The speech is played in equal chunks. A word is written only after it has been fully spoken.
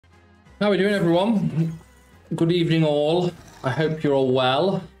How are we doing, everyone? Good evening, all. I hope you're all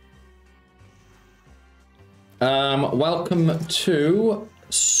well. Welcome to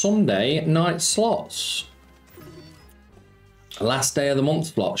Sunday night slots. Last day of the month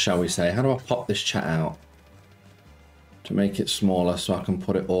slot, shall we say. How do I pop this chat out to make it smaller so I can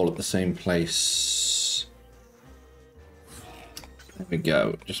put it all at the same place? There we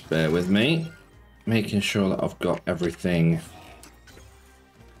go. Just bear with me. Making sure that I've got everything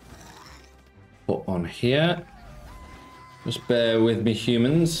put on here. Just bear with me,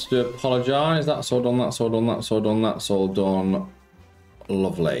 humans. Do apologise. That's all done, that's all done, that's all done, that's all done.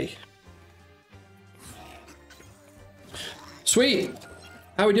 Lovely. Sweet.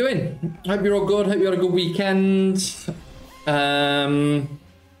 How are we doing? Hope you're all good. Hope you had a good weekend. Yeah.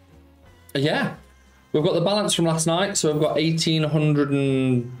 We've got the balance from last night, so we've got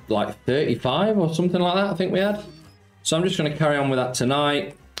 1,835 or something like that, I think we had. So I'm just going to carry on with that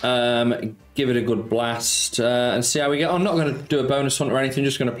tonight. Give it a good blast and see how we get on. I'm not going to do a bonus hunt or anything,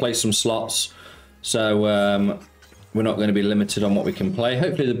 just going to play some slots. So we're not going to be limited on what we can play.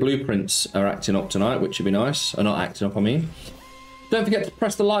 Hopefully the blueprints are acting up tonight, which would be nice. Or not acting up, I mean. Don't forget to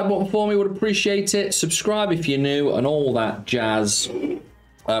press the like button for me, would appreciate it. Subscribe if you're new and all that jazz.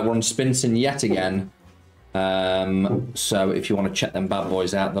 We're on Spinson yet again. So if you want to check them bad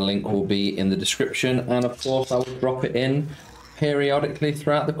boys out, the link will be in the description. And of course, I will drop it in periodically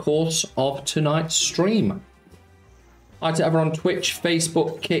throughout the course of tonight's stream. Hi to everyone on Twitch,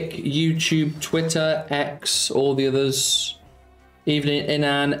 Facebook, Kick, YouTube, Twitter, X, all the others. Evening,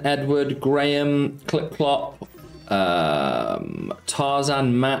 Inan, Edward, Graham, Clip Clop,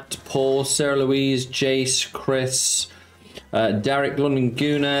 Tarzan, Matt, Paul, Sarah Louise, Jace, Chris, Derek, London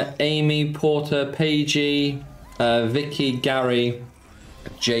Gooner, Amy, Porter, Paigey, Vicky, Gary,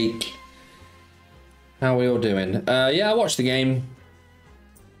 Jake. How are we all doing? Yeah, I watched the game.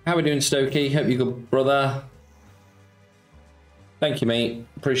 How are we doing, Stokey? Hope you're good, brother. Thank you, mate.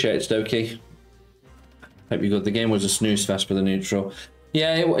 Appreciate it, Stokey. Hope you're good. The game was a snooze fest for the neutral.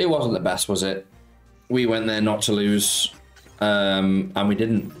 Yeah, it wasn't the best, was it? We went there not to lose, and we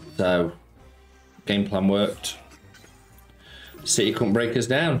didn't. So, game plan worked. City couldn't break us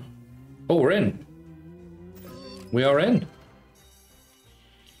down. Oh, we're in. We are in.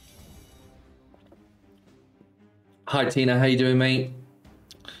 Hi, Tina. How you doing, mate?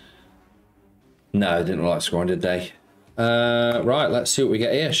 No, they didn't like scoring, did they? Right, let's see what we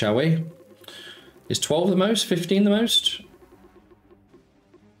get here, shall we? Is 12 the most? 15 the most?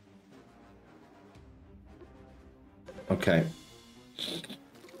 Okay.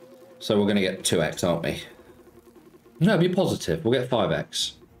 So we're going to get 2x, aren't we? No, be positive. We'll get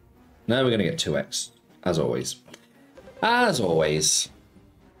 5x. No, we're going to get 2x. As always. As always.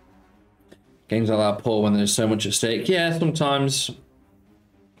 Games like that are poor when there's so much at stake. Yeah, sometimes.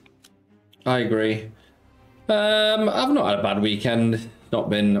 I agree. I've not had a bad weekend. Not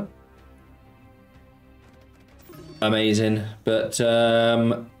been amazing. But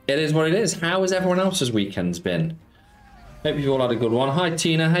it is what it is. How has everyone else's weekends been? Hope you've all had a good one. Hi,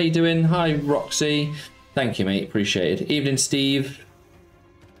 Tina. How you doing? Hi, Roxy. Thank you, mate. Appreciate it. Evening, Steve.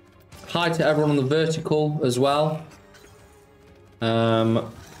 Hi to everyone on the vertical as well.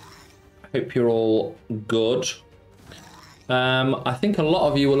 Hope you're all good. I think a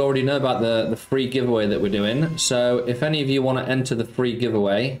lot of you will already know about the free giveaway that we're doing. So if any of you want to enter the free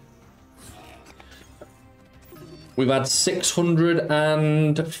giveaway, we've had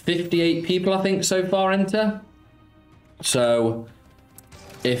 658 people, I think, so far enter. So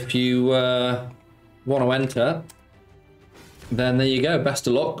if you want to enter, then there you go. Best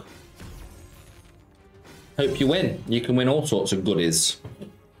of luck. Hope you win. You can win all sorts of goodies.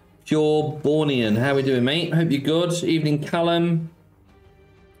 Pure Bornian, how we doing, mate? Hope you're good. Evening, Callum.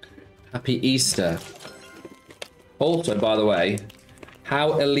 Happy Easter. Also, by the way,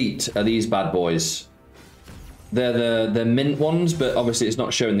 how elite are these bad boys? They're the mint ones, but obviously it's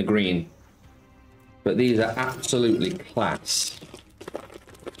not showing the green. But these are absolutely class.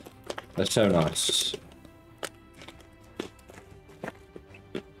 They're so nice.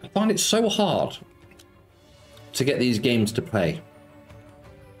 I find it so hard to get these games to play.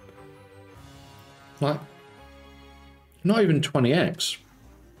 Like, not even 20x.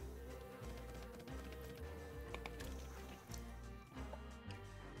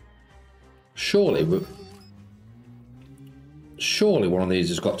 Surely one of these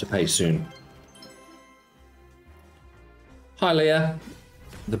has got to pay soon. Hi, Leah.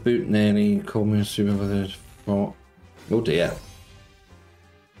 The boot nearly called me a super for. Oh dear.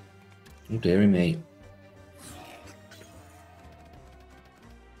 Oh dearie me.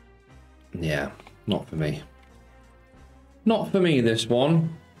 Yeah, not for me. Not for me, this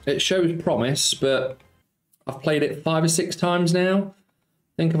one. It shows promise, but I've played it 5 or 6 times now.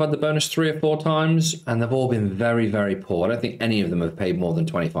 I think I've had the bonus 3 or 4 times, and they've all been very, very poor. I don't think any of them have paid more than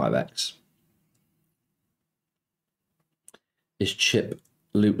 25x. Is Chip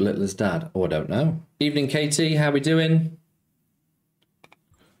Luke Littler's dad? Oh, I don't know. Evening, Katie. How we doing?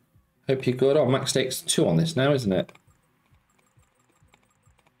 Hope you're good. Oh, max stakes 2 on this now, isn't it?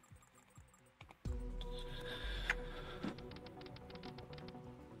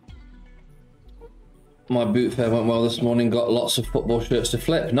 My boot fair went well this morning. Got lots of football shirts to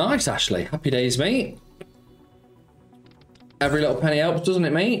flip. Nice, Ashley. Happy days, mate. Every little penny helps, doesn't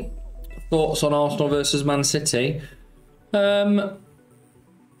it, mate? Thoughts on Arsenal versus Man City? It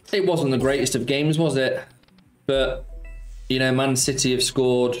wasn't the greatest of games, was it? But, you know, Man City have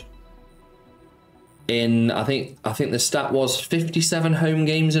scored in, I think the stat was 57 home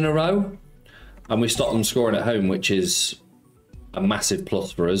games in a row. And we stopped them scoring at home, which is a massive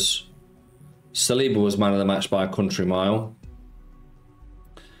plus for us. Saliba was man of the match by a country mile.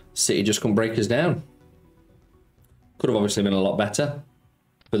 City just couldn't break us down. Could have obviously been a lot better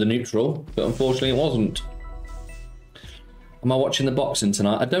for the neutral, but unfortunately it wasn't. Am I watching the boxing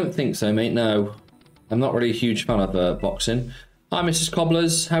tonight? I don't think so, mate, no. I'm not really a huge fan of boxing. Hi, Mrs.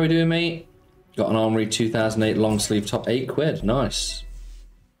 Cobblers. How we doing, mate? Got an Armory 2008 long sleeve top, £8. Nice.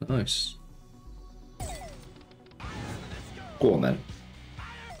 Nice. Go on, then.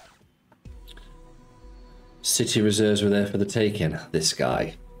 City reserves were there for the taking. This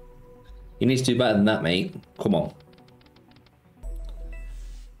guy. He needs to do better than that, mate. Come on.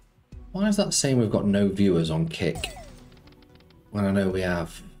 Why is that saying we've got no viewers on Kick? When I know we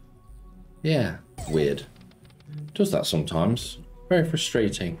have. Yeah, weird. Does that sometimes. Very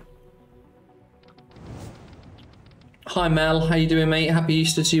frustrating. Hi Mel, how you doing, mate? Happy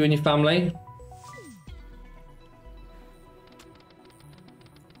Easter to you and your family.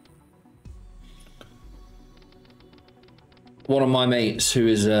 One of my mates who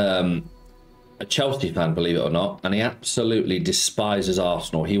is a Chelsea fan, believe it or not, and he absolutely despises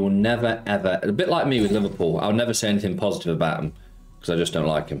Arsenal. He will never, ever, a bit like me with Liverpool, I'll never say anything positive about him because I just don't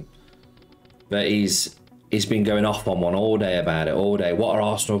like him. But he's been going off on one all day about it, all day. What are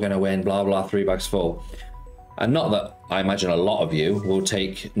Arsenal going to win? Blah, blah, 3 bags full. And not that I imagine a lot of you will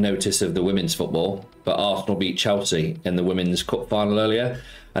take notice of the women's football, but Arsenal beat Chelsea in the Women's Cup final earlier.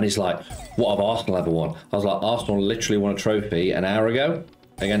 And he's like, what have Arsenal ever won? I was like, Arsenal literally won a trophy an hour ago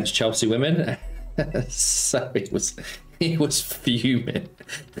against Chelsea women. So he was fuming.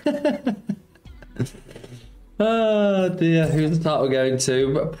 Oh dear, who's the title going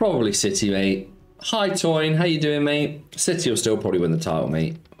to? Probably City, mate. Hi Toyne, how you doing, mate? City will still probably win the title,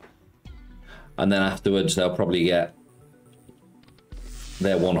 mate. And then afterwards they'll probably get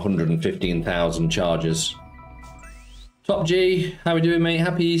their 115,000 charges. Top G, how we doing, mate?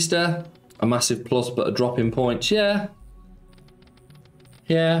 Happy Easter. A massive plus, but a drop in points. Yeah.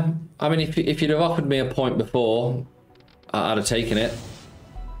 Yeah. I mean, if you'd have offered me a point before, I'd have taken it.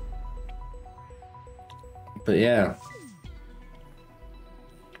 But yeah.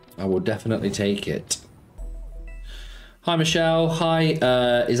 I will definitely take it. Hi, Michelle. Hi.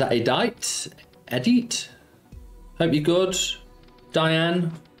 Is that Edite? Edit? Hope you're good.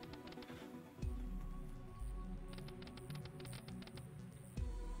 Diane.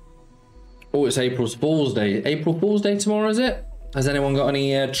 Oh, it's April Fool's Day. April Fool's Day tomorrow, is it? Has anyone got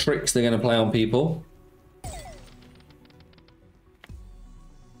any tricks they're going to play on people?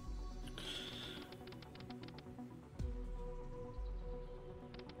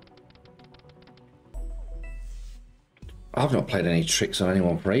 I've not played any tricks on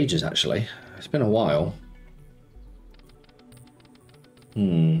anyone for ages, actually. It's been a while.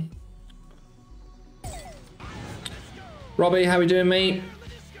 Robbie, how we doing, mate?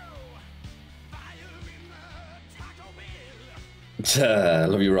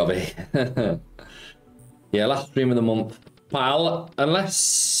 Love you, Robbie. Yeah, last stream of the month. Pal,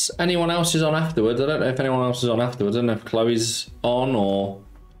 unless anyone else is on afterwards. I don't know if anyone else is on afterwards. I don't know if Chloe's on or...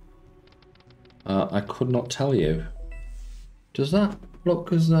 I could not tell you. Does that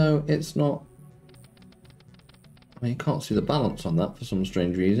look as though it's not... I mean, you can't see the balance on that for some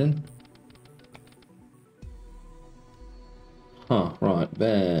strange reason. Huh, right.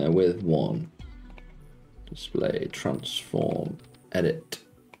 Bear with one. Display, transform, edit.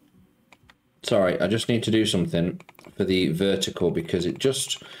 Sorry, I just need to do something for the vertical because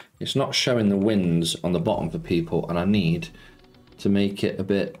it's not showing the wins on the bottom for people, and I need to make it a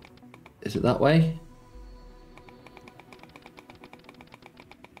bit... Is it that way?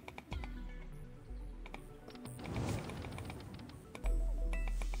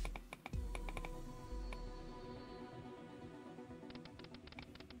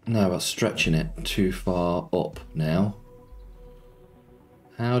 No, but stretching it too far up now.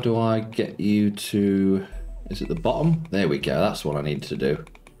 How do I get you to... Is it the bottom? There we go. That's what I need to do.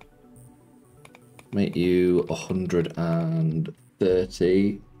 Make you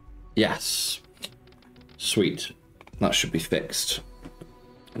 130. Yes. Sweet. That should be fixed.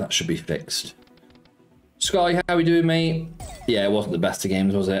 That should be fixed. Sky, how we doing, mate? Yeah, it wasn't the best of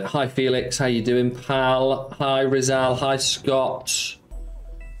games, was it? Hi, Felix. How you doing, pal? Hi, Rizal. Hi, Scott.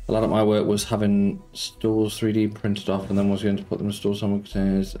 A lot of my work was having stores 3D printed off and then was going to put them in store some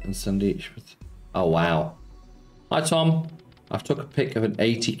containers and send each. Oh, wow. Hi, Tom. I've took a pic of an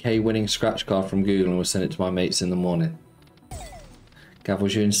 80k winning scratch card from Google and will send it to my mates in the morning. Gav,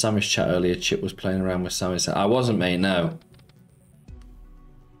 was you in Sammy's chat earlier? Chip was playing around with Sammy's. I wasn't, mate, no.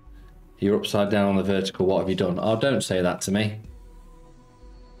 You're upside down on the vertical. What have you done? Oh, don't say that to me.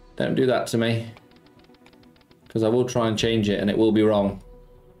 Don't do that to me. Because I will try and change it and it will be wrong.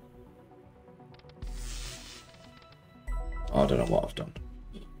 Oh, I don't know what I've done.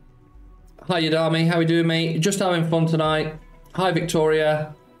 Hi, Yadami. How we doing, mate? Just having fun tonight. Hi,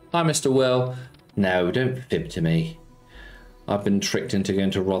 Victoria. Hi, Mr. Will. No, don't fib to me. I've been tricked into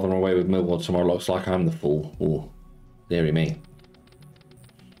going to Rotherham away with Millwall tomorrow. Looks like I'm the fool. Ooh, dearie me.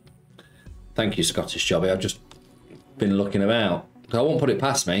 Thank you, Scottish Jobby. I've just been looking about. I won't put it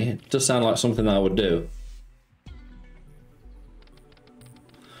past me. It does sound like something that I would do.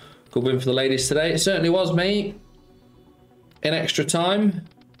 Good win for the ladies today. It certainly was, mate. In extra time.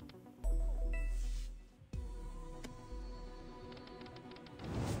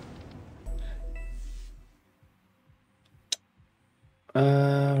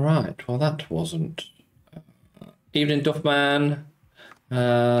 Right. Well, that wasn't. Evening, Duffman.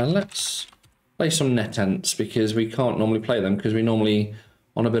 Let's play some NetEnt because we can't normally play them because we're normally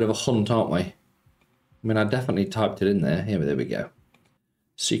on a bit of a hunt, aren't we? I mean, I definitely typed it in there. Here, there we go.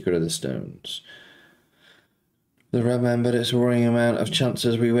 Secret of the Stones. The remembered it's a worrying amount of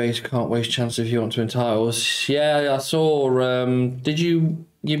chances we waste. Can't waste chances if you want to win titles. Yeah, I saw. Did you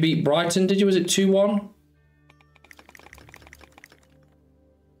beat Brighton? Did you? Was it 2-1?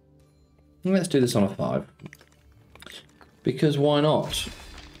 Let's do this on a 5. Because why not?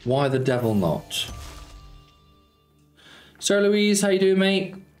 Why the devil not? Sir Louise, how you doing,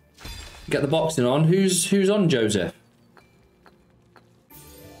 mate? Get the boxing on. Who's on, Joseph?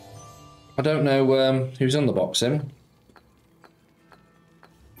 I don't know who's on the boxing.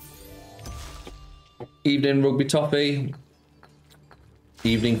 Evening, Rugby Toffee.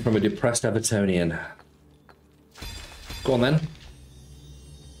 Evening from a depressed Evertonian. Go on then.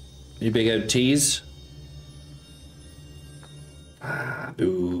 You big old tease. Ah,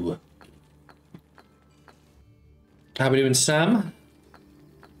 boo. How we doing, Sam?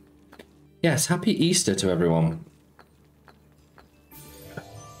 Yes, happy Easter to everyone.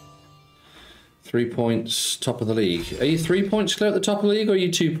 3 points, top of the league. Are you 3 points clear at the top of the league, or are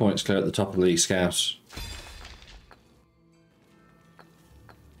you 2 points clear at the top of the league, Scouse?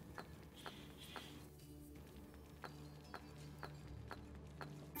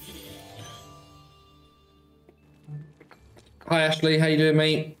 Hi Ashley, how you doing,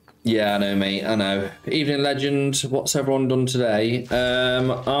 mate? Yeah, I know, mate, I know. Evening legend, what's everyone done today?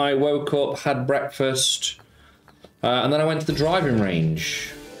 I woke up, had breakfast, and then I went to the driving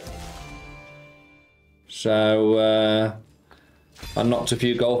range. So, I knocked a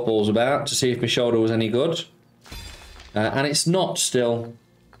few golf balls about to see if my shoulder was any good. And it's not still.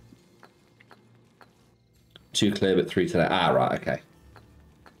 2 clear, but 3 today. Ah, right, okay.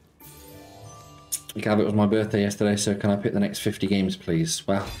 Gav, it was my birthday yesterday, so can I pick the next 50 games, please?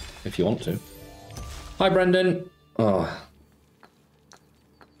 Well, if you want to. Hi, Brendan. Oh.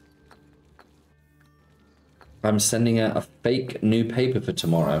 I'm sending out a fake new paper for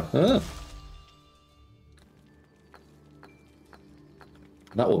tomorrow. Oh.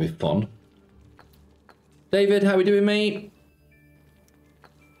 That will be fun. David, how we doing, mate?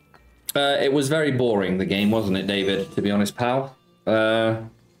 It was very boring, the game, wasn't it, David? To be honest, pal.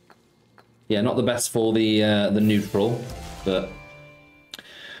 Yeah, not the best for the neutral, but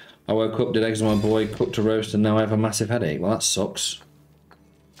I woke up, did eggs with my boy, cooked a roast, and now I have a massive headache. Well, that sucks.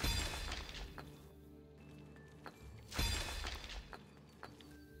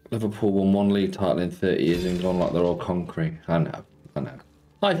 Liverpool won 1 league title in 30 years and gone like they're all conquering. I know, I know.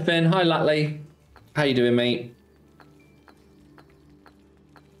 Hi Finn, hi Latley. How you doing, mate?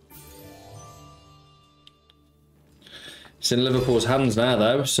 It's in Liverpool's hands now,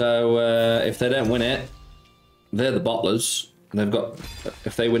 though, so if they don't win it, they're the bottlers. They've got,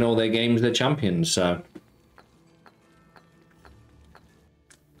 if they win all their games, they're champions, so.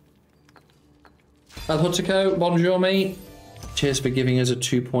 El Hutico, bonjour, mate. Cheers for giving us a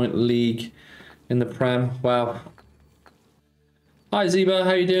 2-point league in the Prem. Wow. Hi, Zeba.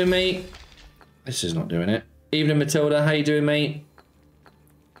 How you doing, mate? This is not doing it. Evening, Matilda. How you doing, mate?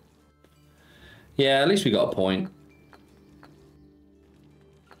 Yeah, at least we got a point.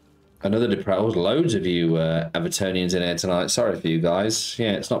 Another depressed. There's loads of you Evertonians in here tonight. Sorry for you guys.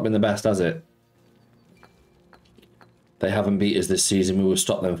 Yeah, it's not been the best, has it? They haven't beat us this season. We will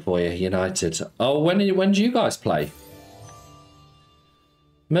stop them for you, United. Oh, when do you guys play?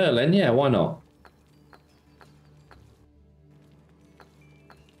 Merlin, yeah, why not?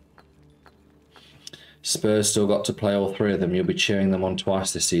 Spurs still got to play all 3 of them. You'll be cheering them on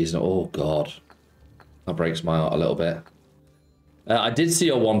twice this season. Oh, God. That breaks my heart a little bit. I did see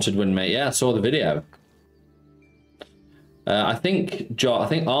your wanted win, mate. Yeah, I saw the video. I think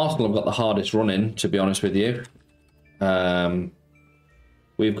Arsenal have got the hardest run in, to be honest with you.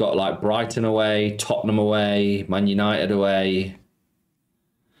 We've got like Brighton away, Tottenham away, Man United away.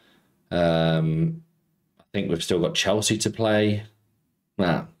 I think we've still got Chelsea to play.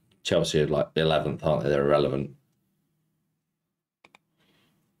 Nah, Chelsea are like 11th, aren't they? They're irrelevant.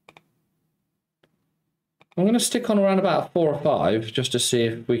 I'm going to stick on around about 4 or 5 just to see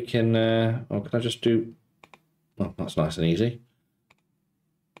if we can... or can I just do... Oh, that's nice and easy.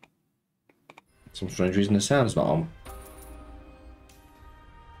 Some strange reason the sound's not on.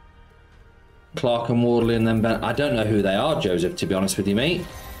 Clark and Wardley and then Ben. I don't know who they are, Joseph, to be honest with you, mate.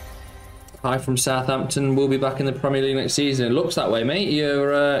 Hi from Southampton. We'll be back in the Premier League next season. It looks that way, mate.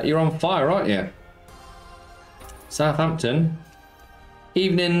 You're on fire, aren't you? Southampton.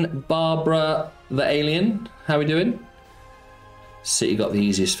 Evening, Barbara the Alien. How are we doing? City got the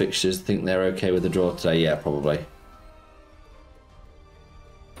easiest fixtures. Think they're okay with the draw today? Yeah, probably.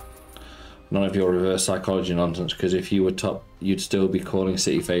 None of your reverse psychology nonsense, because if you were top, you'd still be calling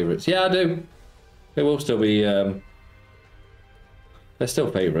City favourites. Yeah, I do. They will still be... they're still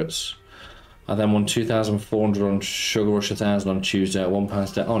favourites. I then won 2,400 on Sugar Rush 1,000 on Tuesday at £1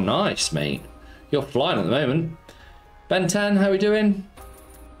 stake. Oh, nice, mate. You're flying at the moment. Ben 10, how are we doing?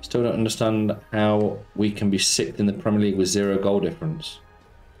 Still don't understand how we can be 6th in the Premier League with 0 goal difference.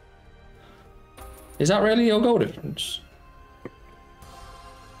 Is that really your goal difference?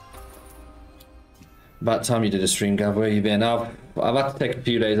 About time you did a stream, Gav. Where you been? I've had to take a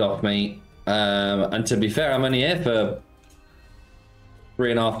few days off, mate. And to be fair, I'm only here for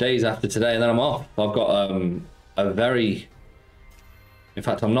 3.5 days after today, and then I'm off. I've got a very... In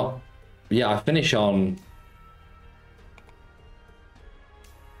fact, I'm not... Yeah, I finish on...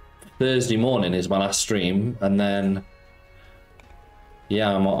 Thursday morning is my last stream, and then...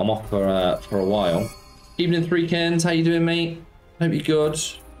 Yeah, I'm off for a while. Evening, 3 Cairns. How you doing, mate? Hope you're good.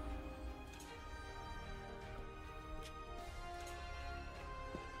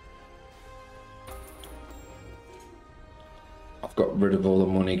 I've got rid of all the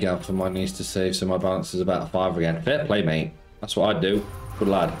money, Gav, for my niece to save, so my balance is about 5 again. Fair play, mate. That's what I'd do. Good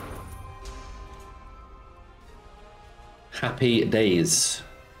lad. Happy days.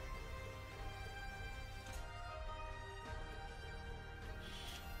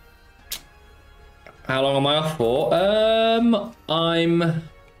 How long am I off for? I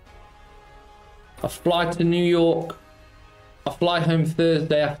fly to New York. I fly home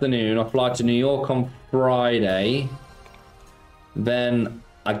Thursday afternoon. I fly to New York on Friday. Then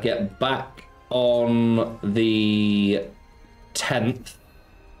I get back on the 10th.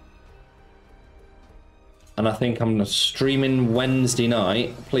 And I think I'm streaming Wednesday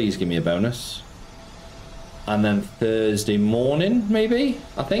night. Please give me a bonus. And then Thursday morning, maybe?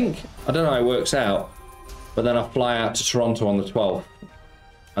 I think. I don't know how it works out. But then I fly out to Toronto on the 12th.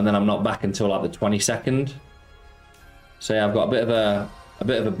 And then I'm not back until like the 22nd. So yeah, I've got a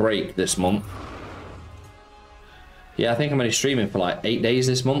bit of a break this month. Yeah, I think I'm only streaming for like 8 days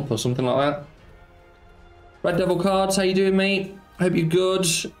this month or something like that. Red Devil Cards, how you doing, mate? Hope you're good.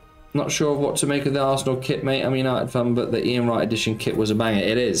 Not sure of what to make of the Arsenal kit, mate. I'm a United fan, but the Ian Wright edition kit was a banger.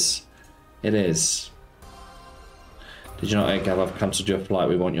 It is. It is. Did you not, Gav? I've cancelled your flight.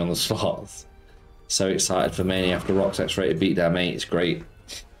 We want you on the slots. So excited for Mania after Rock's X-rated beatdown, mate. It's great.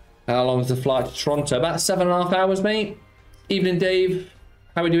 How long is the flight to Toronto? About 7.5 hours, mate. Evening, Dave.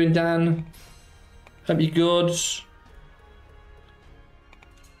 How we doing, Dan? Hope you're good.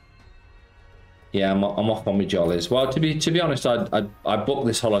 Yeah, I'm off on my jollies. Well, to be honest, I booked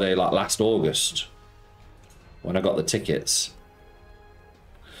this holiday like last August when I got the tickets.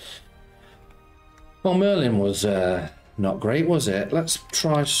 Well, Merlin was not great, was it? Let's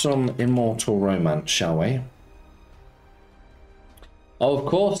try some Immortal Romance, shall we? Oh, of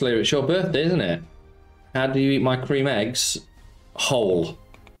course, Lear, it's your birthday, isn't it? How do you eat my cream eggs? Whole,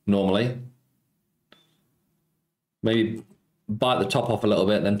 normally. Maybe bite the top off a little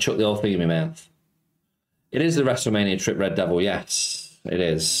bit, then chuck the whole thing in my mouth. It is the WrestleMania trip, Red Devil. Yes, it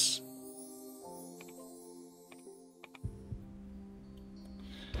is.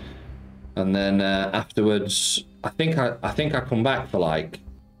 And then afterwards, I think I come back for like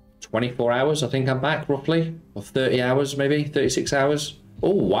 24 hours. I think I'm back roughly, or 30 hours maybe, 36 hours. Oh,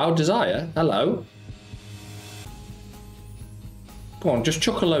 Wild Desire. Hello. Go on, just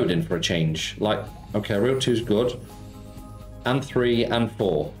chuck a load in for a change. Like, okay, Real 2's good. And 3 and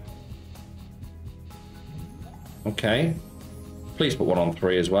 4. Okay. Please put one on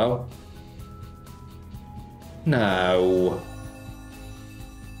 3 as well. No.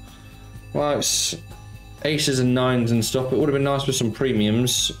 Well, it's aces and nines and stuff. It would have been nice with some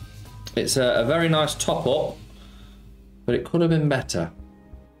premiums. It's a very nice top up, but it could have been better.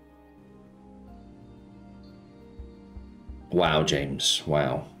 Wow, James.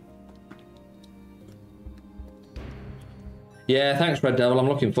 Wow. Yeah, thanks, Red Devil. I'm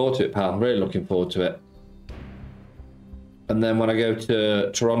looking forward to it, pal. I'm really looking forward to it. And then when I go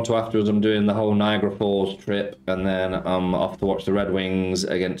to Toronto afterwards, I'm doing the whole Niagara Falls trip. And then I'm off to watch the Red Wings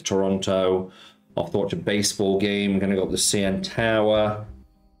against Toronto. Off to watch a baseball game. I'm going to go up to CN Tower.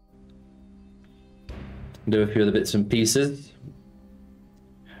 Do a few other bits and pieces.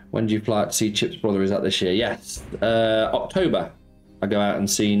 When do you fly out to see Chip's brother? Is that this year? Yes. October. I go out and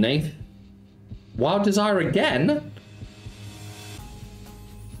see Nath. Wild Desire again?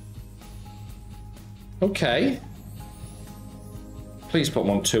 Okay. Please put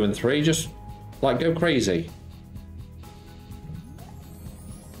 1, 2, and 3. Just, like, go crazy.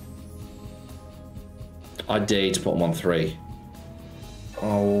 I dare you to put 1, 3.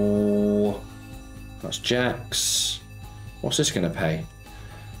 Oh. That's Jax. What's this going to pay?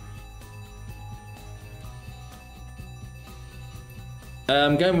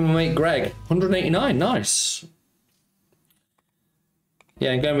 Going with my mate Greg. 189. Nice.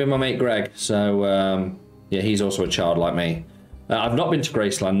 Yeah, I'm going with my mate Greg. So, yeah, he's also a child like me. I've not been to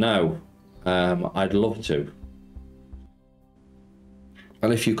Graceland, no. I'd love to.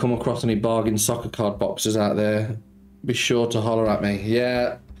 And if you come across any bargain soccer card boxes out there, be sure to holler at me.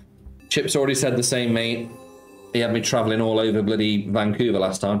 Yeah, Chip's already said the same, mate. He had me travelling all over bloody Vancouver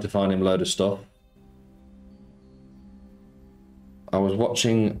last time to find him a load of stuff. I was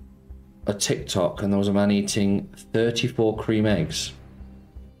watching a TikTok and there was a man eating 34 cream eggs.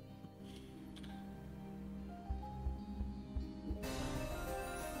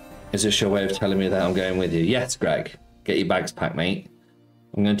 Is this your way of telling me that I'm going with you? Yes, Greg. Get your bags packed, mate.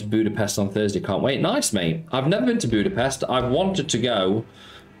 I'm going to Budapest on Thursday. Can't wait. Nice, mate. I've never been to Budapest. I've wanted to go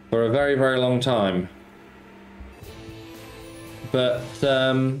for a very, very long time. But,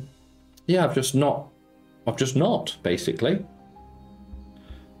 yeah, I've just not, basically.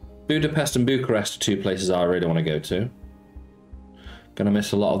 Budapest and Bucharest are 2 places I really want to go to. Going to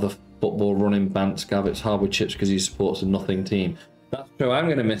miss a lot of the football running Banskav. It's hard with Chips because he supports a nothing team. That's true. I'm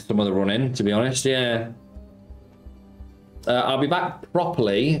going to miss some of the running, to be honest. Yeah. I'll be back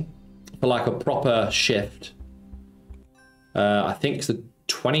properly for like a proper shift. I think it's the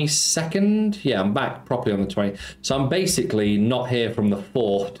 22nd. Yeah, I'm back properly on the 20th. So I'm basically not here from the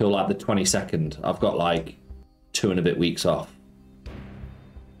 4th till like the 22nd. I've got like 2 and a bit weeks off.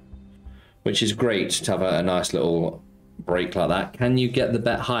 Which is great to have a nice little break like that. Can you get the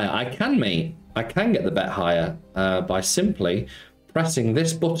bet higher? I can, mate. I can get the bet higher by simply pressing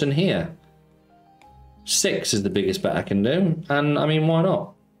this button here. 6 is the biggest bet I can do. And, I mean, why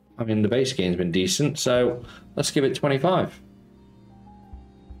not? I mean, the base game's been decent, so let's give it 25.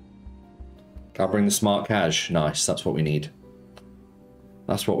 I'll bring the smart cash. Nice, that's what we need.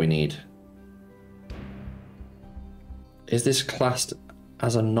 That's what we need. Is this classed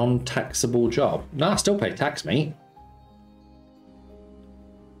as a non-taxable job? No, I still pay tax, mate.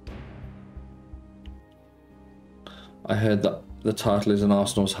 I heard that the title is in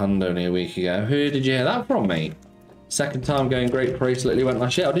Arsenal's hand only a week ago. Who did you hear that from, mate? Second time going great praise lately went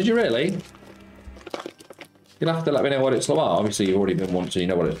last year. Oh, did you really? You'll have to let me know what it's like. Well, obviously, you've already been once, so you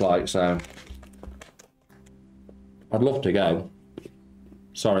know what it's like, so... I'd love to go.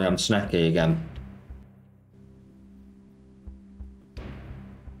 Sorry, I'm snacky again.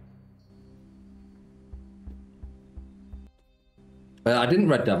 I didn't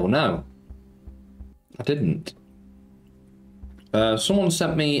Red Devil, no. I didn't. Someone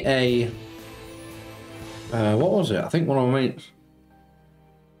sent me a... what was it? I think one of my mates...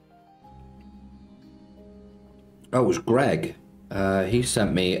 Oh, it was Greg. He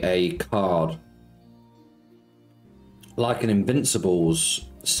sent me a card. Like an Invincibles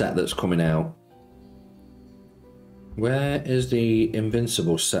set that's coming out. Where is the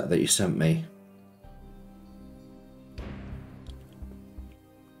Invincibles set that you sent me?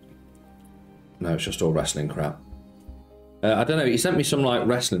 No, it's just all wrestling crap. I don't know, he sent me some like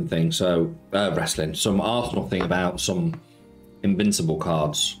wrestling thing, so... some Arsenal thing about some Invincible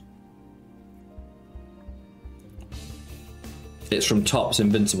cards. It's from Topps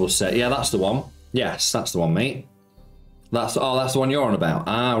Invincible set. Yeah, that's the one. Yes, that's the one, mate. That's the one you're on about.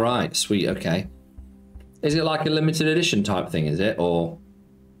 Ah, right, sweet, okay. Is it like a limited edition type thing, is it? Or...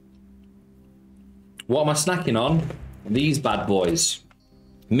 What am I snacking on? These bad boys.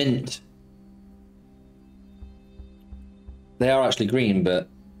 Mint. They are actually green, but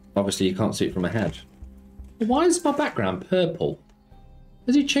obviously you can't see it from ahead. Why is my background purple?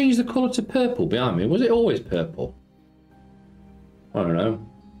 Has he changed the colour to purple behind me? Was it always purple? I don't know.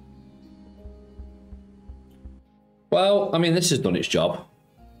 Well, I mean, this has done its job.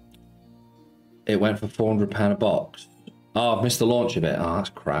 It went for £400 a box. Oh, I've missed the launch of it. Oh, that's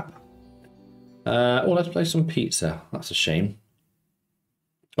crap. Oh, let's play some pizza. That's a shame.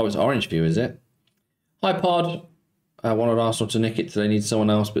 Oh, it's Orange View, is it? Hi, Pod. I wanted Arsenal to nick it today. Need someone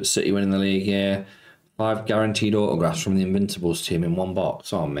else, but City winning the league here. 5 guaranteed autographs from the Invincibles team in one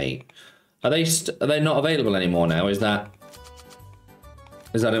box. Oh, mate. Are they not available anymore now? Is that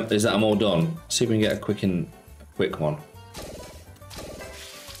I'm all done? See if we can get a quick one.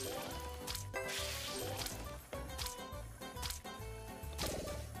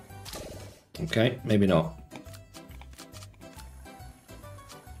 Okay, maybe not.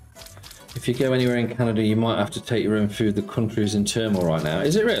 If you go anywhere in Canada, you might have to take your own food. The country is in turmoil right now.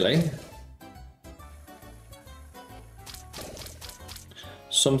 Is it really?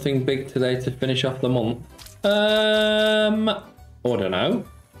 Something big today to finish off the month? I don't know.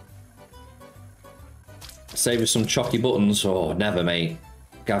 Save us some chocky buttons. Oh, never, mate.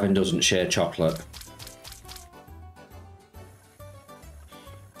 Gavin doesn't share chocolate.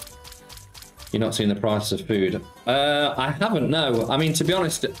 You're not seeing the price of food? I haven't, no. I mean, to be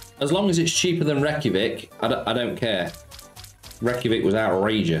honest, as long as it's cheaper than Reykjavik, I don't care. Reykjavik was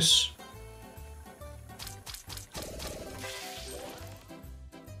outrageous.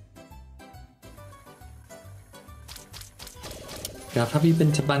 Gav, have you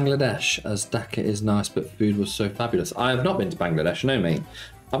been to Bangladesh? As Dhaka is nice, but food was so fabulous. I have not been to Bangladesh, no, mate.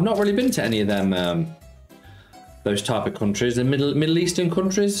 I've not really been to any of them, those type of countries. The Middle Eastern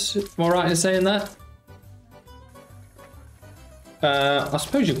countries, am I right in saying that? I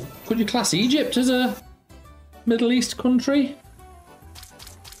suppose could you class Egypt as a Middle East country?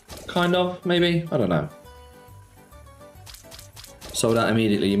 Kind of, maybe, I don't know. Sold out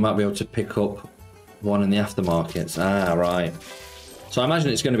immediately, you might be able to pick up one in the aftermarkets. Ah, right. So I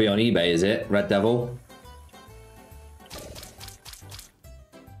imagine it's going to be on eBay, is it? Red Devil?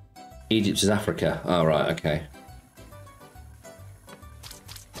 Egypt is Africa. Oh, right, okay.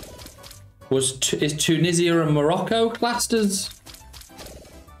 Is Tunisia and Morocco classed as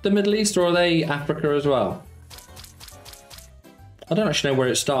the Middle East, or are they Africa as well? I don't actually know where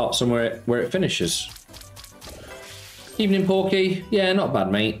it starts and where it finishes. Evening, Porky. Yeah, not bad,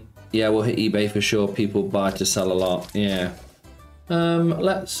 mate. Yeah, we'll hit eBay for sure. People buy to sell a lot. Yeah.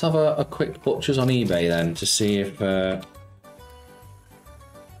 Let's have a quick butchers on eBay then to see if...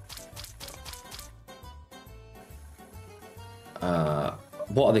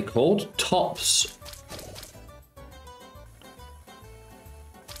 what are they called? Topps.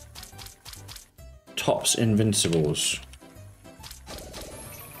 Topps Invincibles.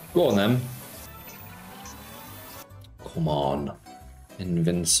 Go on then. Come on.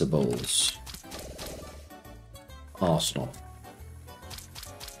 Invincibles. Arsenal.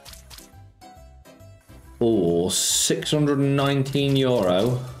 Oh,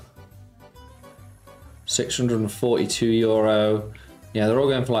 €619. €642. Yeah, they're all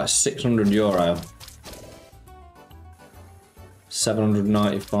going for like €600.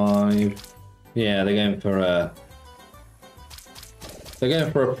 795. Yeah, they're going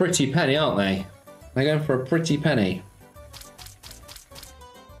for a pretty penny, aren't they? They're going for a pretty penny.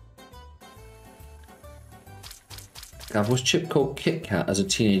 God, was Chip called Kit Kat as a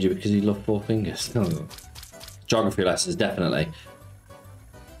teenager because he loved Four Fingers? Oh. Geography lessons, definitely.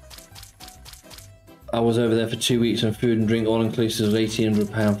 I was over there for 2 weeks on food and drink all inclusive,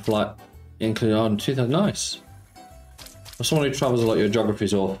 £1,800 flight included on 2000. Nice. For someone who travels a lot, your geography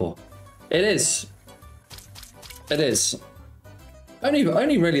is awful. It is. It is.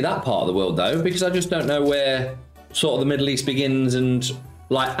 Only really that part of the world though, because I just don't know where sort of the Middle East begins and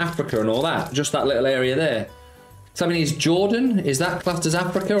like Africa and all that. Just that little area there. So I mean, is Jordan, is that classed as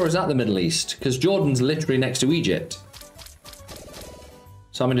Africa or is that the Middle East? Because Jordan's literally next to Egypt.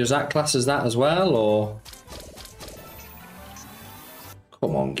 So I mean, does that class as that as well, or?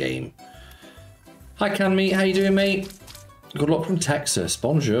 Come on, game. Hi, Can Meat. How you doing, mate? Good luck from Texas.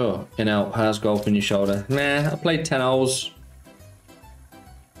 Bonjour. In out, how's golf in your shoulder? Nah, I played 10 holes.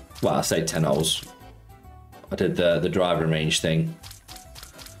 Well, I say 10 holes. I did the driving range thing.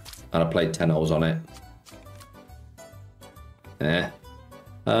 And I played 10 holes on it. Yeah.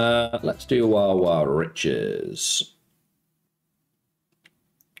 Let's do Wild Wild Riches.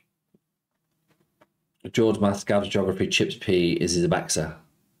 George Maths, Gav's Geography, Chips P is Zabaxa.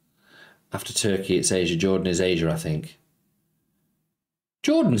 After Turkey, it's Asia. Jordan is Asia, I think.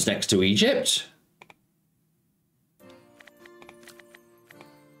 Jordan's next to Egypt.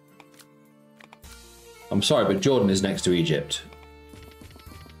 I'm sorry, but Jordan is next to Egypt.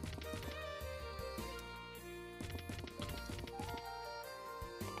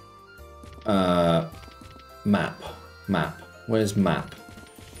 Map. Where's map?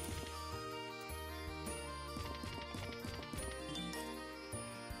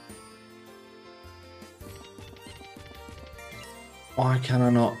 Why can I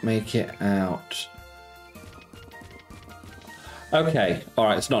not make it out? Okay, all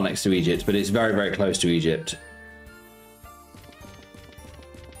right, it's not next to Egypt, but it's very, very close to Egypt.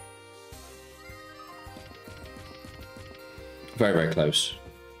 Very, very close.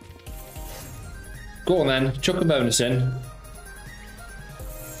 Go on then, chuck a bonus in.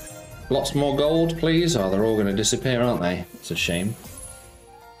 Lots more gold, please. Oh, they're all going to disappear, aren't they? It's a shame.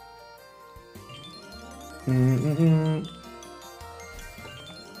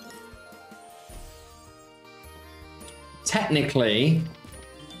 Technically,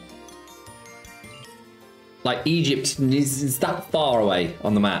 like Egypt is that far away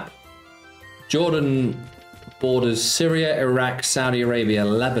on the map. Jordan borders Syria, Iraq, Saudi Arabia,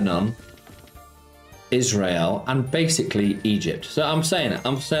 Lebanon, Israel, and basically Egypt. So I'm saying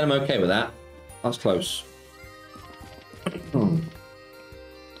I'm okay with that. That's close.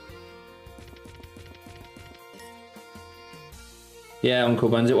 Yeah, Uncle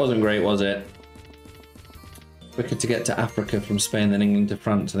Buns, it wasn't great, was it? Quicker to get to Africa from Spain than England to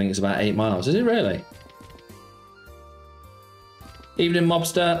France. I think it's about 8 miles. Is it really? Evening,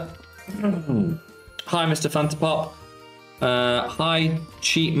 Mobster. Hi, Mr. Fantapop. Hi,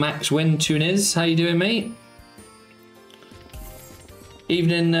 Cheap Max Win Tunis. How you doing, mate?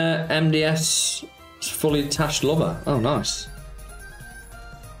 Evening, MDS fully attached lover. Oh, nice.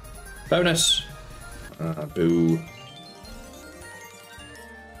 Bonus. Boo.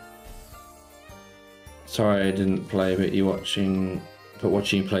 Sorry, I didn't play, but watching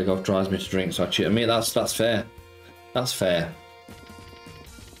you play golf drives me to drink, so I cheat. I mean, that's fair. That's fair.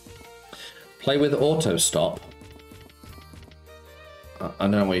 Play with auto stop. I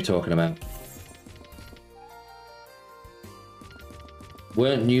don't know what you're talking about.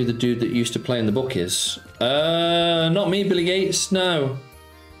 Weren't you the dude that used to play in the bookies? Not me, Billy Gates. No.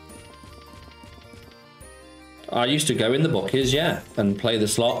 I used to go in the bookies, yeah, and play the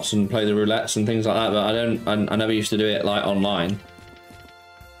slots and play the roulettes and things like that, but I never used to do it like online.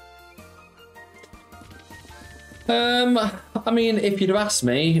 I mean, if you'd have asked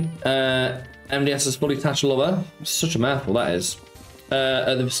me, MDS is fully attached lover. Such a mouthful that is.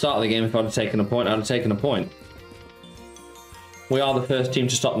 At the start of the game, if I'd have taken a point, I'd have taken a point. We are the first team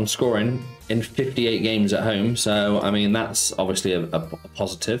to stop them scoring in 58 games at home, so I mean that's obviously a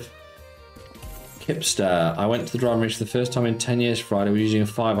positive. Kipster, I went to the driving range for the first time in 10 years Friday. I was using a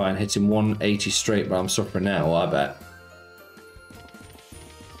 5-iron, hitting 180 straight, but I'm suffering now. Well, I bet.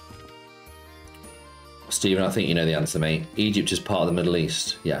 Stephen, I think you know the answer, mate. Egypt is part of the Middle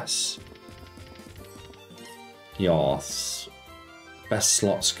East. Yes. Yes. Best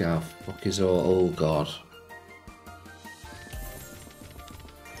slot scout. Fuck is all. Oh, God.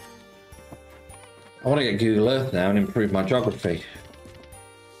 I want to get Google Earth now and improve my geography.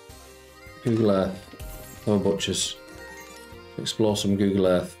 Google Earth. Oh, butchers. Explore some Google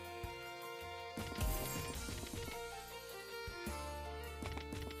Earth.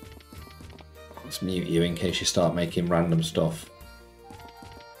 Let's mute you in case you start making random stuff.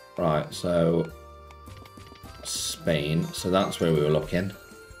 Right, so Spain. So that's where we were looking.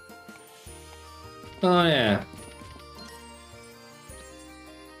 Oh, yeah.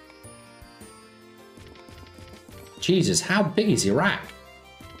 Jesus, how big is Iraq?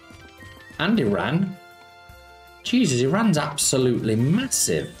 And Iran? Jesus, Iran's absolutely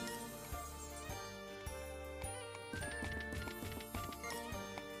massive.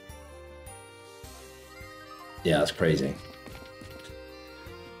 Yeah, that's crazy.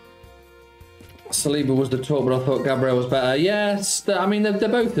 Saliba was the talk, but I thought Gabriel was better. Yes, I mean, they're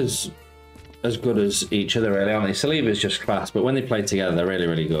both as good as each other, really, aren't they? Saliba's just class, but when they play together, they're really,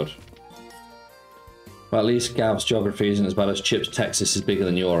 really good. But at least Gav's geography isn't as bad as Chips. Texas is bigger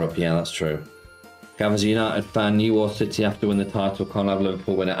than Europe. Yeah, that's true. Gav, as a United fan, you or City have to win the title. Can't have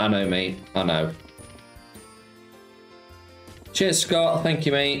Liverpool win it. I know, mate. I know. Cheers, Scott. Thank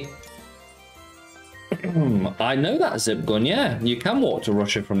you, mate. I know that zip gun, yeah. You can walk to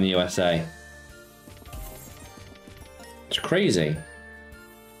Russia from the USA. It's crazy.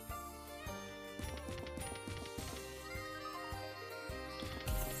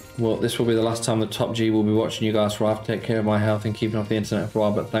 Well, this will be the last time the Top G will be watching you guys, so I have to take care of my health and keeping off the internet for a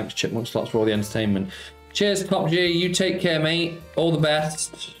while, but thanks Chipmunk Slots for all the entertainment. Cheers, Top G. You take care, mate. All the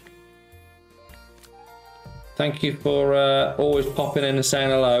best. Thank you for always popping in and saying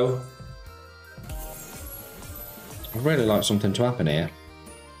hello. I'd really like something to happen here.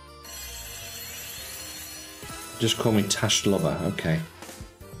 Just call me Tash Lover. Okay.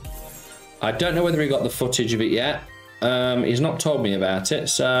 I don't know whether he got the footage of it yet. He's not told me about it,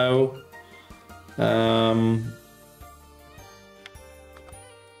 so I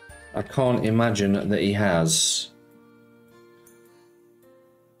can't imagine that he has.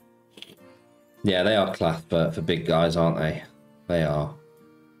 Yeah, they are class for big guys, aren't they? They are.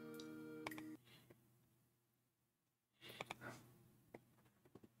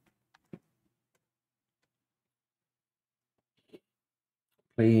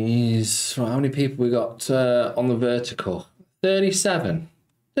 Please. Right, how many people we got on the vertical? 37.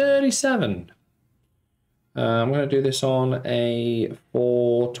 37. I'm going to do this on a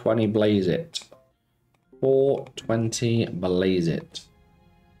 420 Blaze It. 420 Blaze It.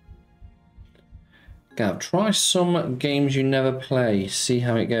 Gav, try some games you never play. See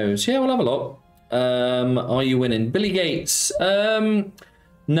how it goes. Yeah, we'll have a look. Are you winning? Billy Gates.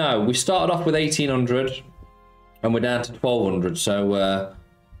 No, we started off with 1800 and we're down to 1200. So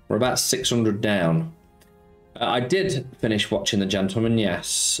we're about 600 down. I did finish watching The Gentleman,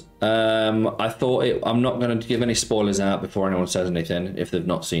 yes. I thought I'm not going to give any spoilers out before anyone says anything if they've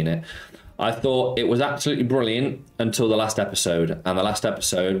not seen it. I thought it was absolutely brilliant until the last episode, and the last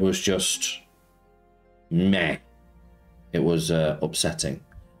episode was just meh. It was upsetting.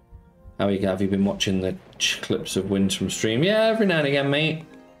 How are you, have you been watching the clips of wins from stream? Yeah, every now and again, mate.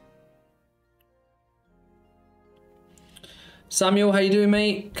 Samuel, how you doing,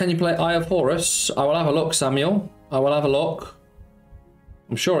 mate? Can you play Eye of Horus? I will have a look, Samuel. I will have a look.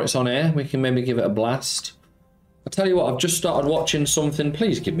 I'm sure it's on here. We can maybe give it a blast. I'll tell you what, I've just started watching something.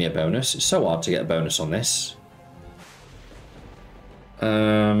 Please give me a bonus. It's so hard to get a bonus on this.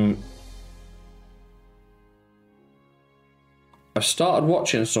 I started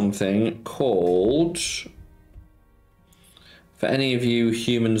watching something called, for any of you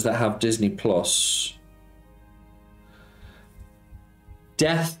humans that have Disney Plus,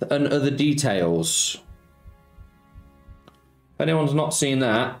 Death and Other Details. If anyone's not seen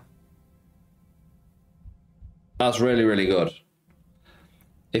that, that's really, really good.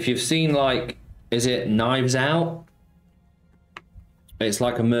 If you've seen, like, is it Knives Out? It's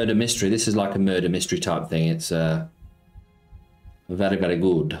like a murder mystery. This is like a murder mystery type thing. It's very, very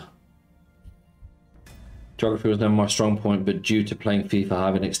good. Geography was never my strong point, but due to playing FIFA, I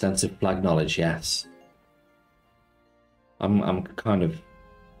have an extensive flag knowledge, yes. I'm kind of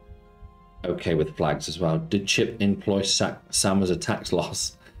okay with flags as well. Did Chip employ Sam as a tax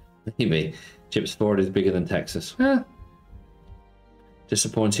loss? Maybe. Chip's forward is bigger than Texas. Yeah.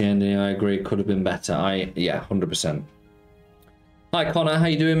 Disappointing ending, I agree. Could have been better. Yeah, 100%. Hi, Connor. How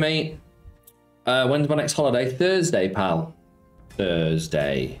you doing, mate? When's my next holiday? Thursday, pal.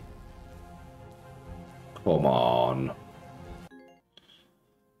 Thursday. Come on.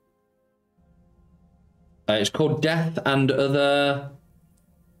 It's called Death and Other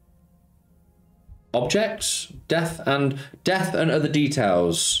Objects. Death and Other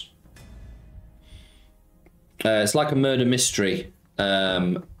Details. It's like a murder mystery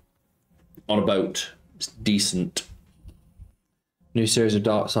on a boat. It's decent. New series of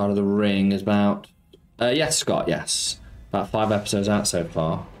Dark Side of the Ring is about... yes, Scott, yes. About 5 episodes out so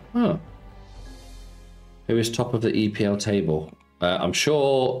far. Oh. Who is top of the EPL table? I'm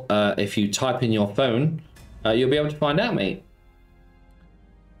sure if you type in your phone, you'll be able to find out, mate.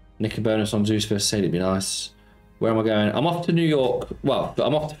 Nick a bonus on Zeus vs. Sadie, it'd be nice. Where am I going? I'm off to New York. Well,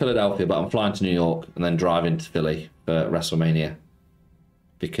 I'm off to Philadelphia, but I'm flying to New York and then driving to Philly for WrestleMania.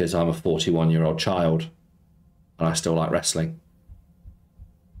 Because I'm a 41-year-old child and I still like wrestling.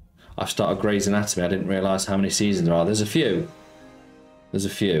 I've started Grey's Anatomy. I didn't realise how many seasons there are. There's a few. There's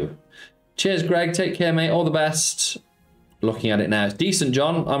a few. Cheers, Greg. Take care, mate. All the best. Looking at it now. It's decent,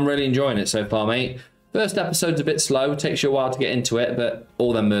 John. I'm really enjoying it so far, mate. First episode's a bit slow. Takes you a while to get into it, but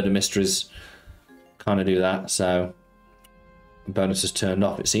all them murder mysteries kind of do that, so... Bonus is turned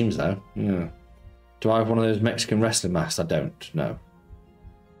off, it seems, though. Yeah. Do I have one of those Mexican wrestling masks? I don't, no.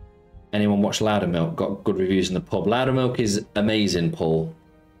 Anyone watch Loudermilk? Got good reviews in the pub. Loudermilk is amazing, Paul.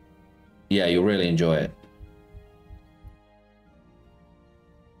 Yeah, you'll really enjoy it.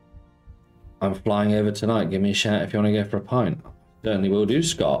 I'm flying over tonight. Give me a shout if you want to go for a pint. Certainly will do,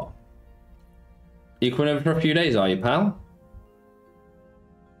 Scott. You coming over for a few days, are you, pal?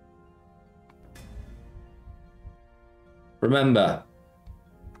 Remember,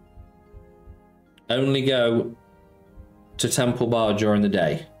 only go to Temple Bar during the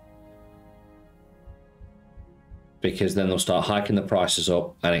day, because then they'll start hiking the prices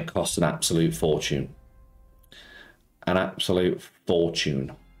up and it costs an absolute fortune. An absolute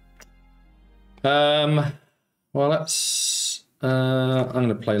fortune. Well, let's... I'm going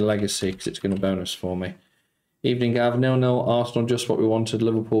to play Legacy because it's going to bonus for me. Evening, Gav. 0-0, Arsenal, just what we wanted.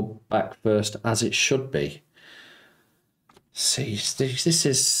 Liverpool back first, as it should be. See, this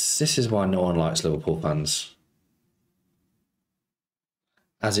is why no one likes Liverpool fans.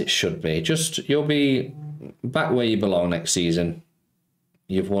 As it should be. Just, you'll be back where you belong next season.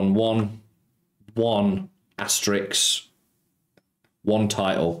 You've won one asterisk, one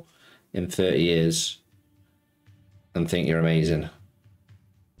title in 30 years, and think you're amazing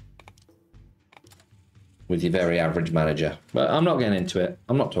with your very average manager. But I'm not getting into it.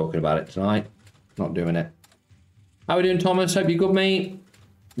 I'm not talking about it tonight. Not doing it. How we doing, Thomas? Hope you're good, mate.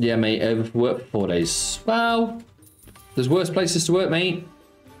 Yeah, mate, over for work for 4 days. Well, there's worse places to work, mate.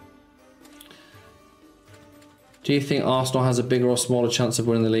 Do you think Arsenal has a bigger or smaller chance of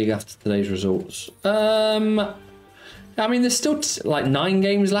winning the league after today's results? I mean, there's still like 9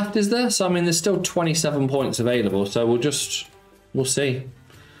 games left, is there? So, I mean, there's still 27 points available. So, we'll see.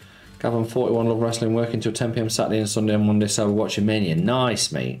 Gavin 41, love wrestling, working till 10 PM Saturday and Sunday and Monday, so we're watching Mania.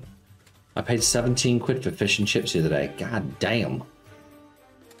 Nice, mate. I paid 17 quid for fish and chips the other day. God damn.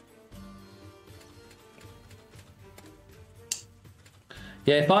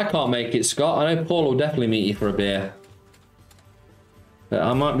 Yeah, if I can't make it, Scott, I know Paul will definitely meet you for a beer. But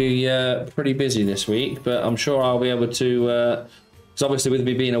I might be pretty busy this week, but I'm sure I'll be able to... Because obviously with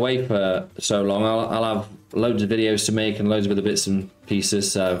me being away for so long, I'll have loads of videos to make and loads of other bits and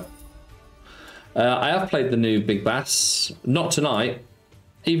pieces, so... I have played the new Big Bass. Not tonight.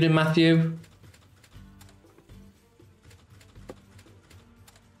 Evening, Matthew.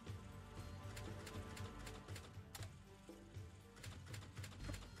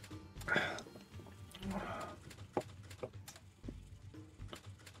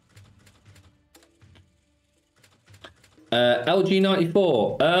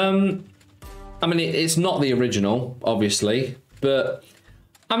 LG94. I mean, it's not the original, obviously, but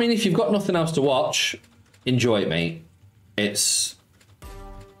I mean, if you've got nothing else to watch, enjoy it, mate. It's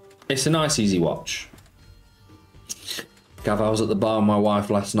a nice, easy watch. Gav, I was at the bar with my wife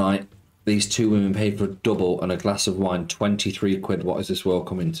last night. These two women paid for a double and a glass of wine. 23 quid. What is this world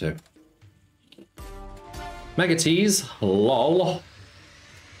coming to? Mega tease. Lol.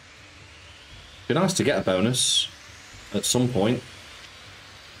 Be nice to get a bonus at some point.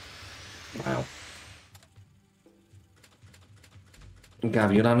 Wow.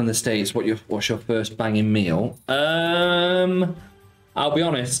 Gav, you're down in the States. What's your first banging meal? I'll be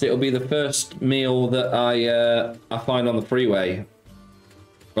honest, it'll be the first meal that I find on the freeway.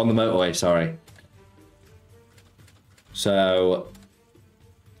 On the motorway, sorry. So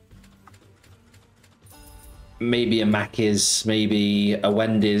maybe a Macca's, maybe a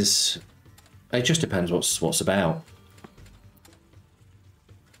Wendy's. It just depends what's about.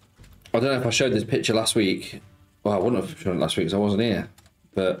 I don't know if I showed this picture last week. Well, I wouldn't have shown it last week because I wasn't here.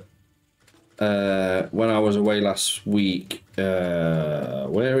 But when I was away last week,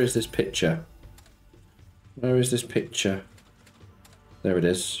 where is this picture? Where is this picture? There it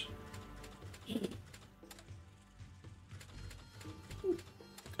is.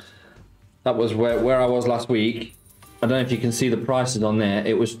 That was where I was last week. I don't know if you can see the prices on there.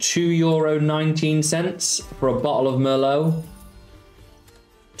 It was €2.19 for a bottle of Merlot.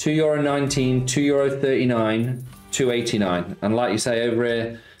 €2.19, €2.39, €2.89. And like you say, over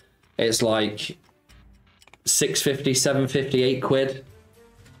here, it's like 6.50, 7.50, 8 quid.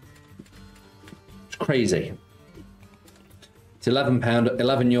 It's crazy. It's £11,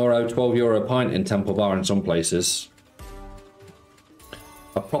 €11, €12 a pint in Temple Bar in some places.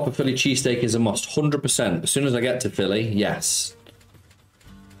 A proper Philly cheesesteak is a must, 100%. As soon as I get to Philly, yes.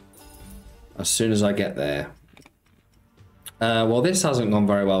 As soon as I get there. Well, this hasn't gone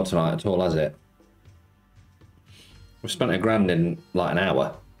very well tonight at all, has it? We spent £1,000 in like an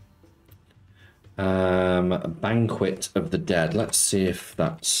hour. Banquet of the Dead. Let's see if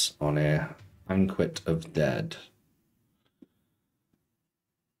that's on here. Banquet of Dead.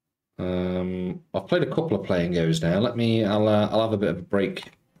 I've played a couple of Play and Goes now. I'll have a bit of a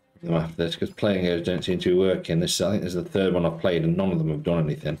break after this, because playing games don't seem to be working. I think this is the third one I've played, and none of them have done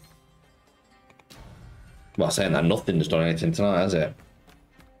anything. Well, saying that, nothing's done anything tonight, has it?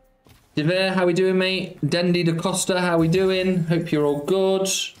 Devere, how we doing, mate? Dendy Da Costa, how we doing? Hope you're all good.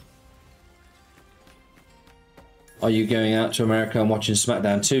 Are you going out to America and watching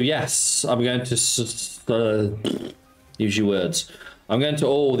SmackDown too? Yes, I'm going to... use your words. I'm going to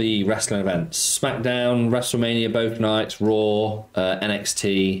all the wrestling events. SmackDown, WrestleMania both nights, Raw,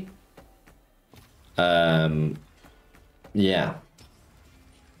 NXT. Yeah.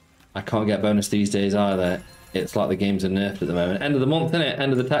 I can't get bonus these days either. It's like the games are nerfed at the moment. End of the month, isn't it?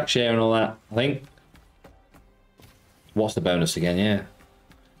 End of the tax year and all that, I think. What's the bonus again? Yeah.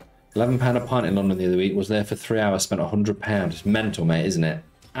 £11 a pint in London the other week. Was there for 3 hours, spent £100. It's mental, mate, isn't it?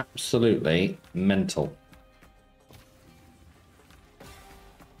 Absolutely mental.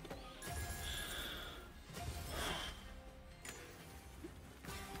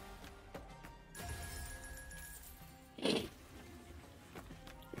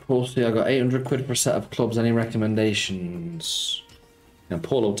 Paul, see, I got 800 quid for a set of clubs. Any recommendations? Now,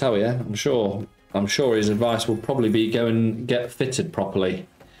 Paul will tell you, I'm sure. I'm sure his advice will probably be go and get fitted properly.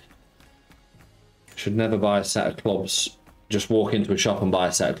 Should never buy a set of clubs. Just walk into a shop and buy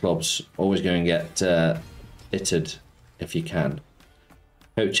a set of clubs. Always go and get fitted if you can.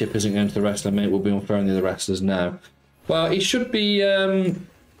 Hope Chip isn't going to the wrestling, mate. We'll be on throwing the other wrestlers now. Well, he should be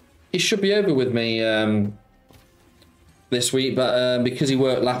over with me this week, but because he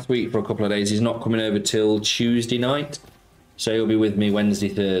worked last week for a couple of days, he's not coming over till Tuesday night. So he'll be with me Wednesday,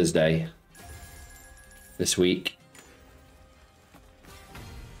 Thursday this week.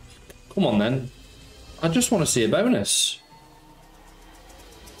 Come on then. I just want to see a bonus.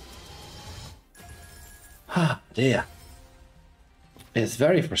 Ah, dear. It's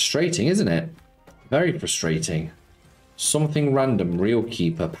very frustrating, isn't it? Very frustrating. Something random, Real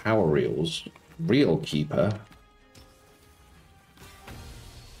Keeper, Power Reels. Real Keeper.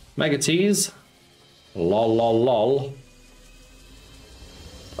 Mega Tease. Lol, lol, lol.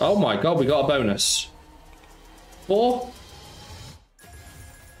 Oh my god, we got a bonus. 4?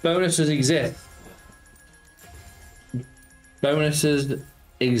 Bonuses exist. Bonuses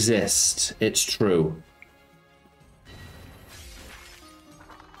exist. It's true.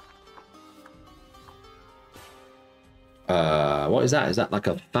 What is that? Is that like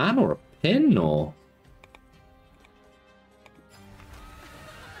a fan or a pin or?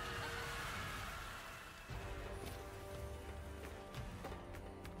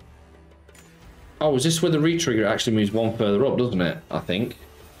 Oh, is this where the retrigger actually moves one further up, doesn't it? I think.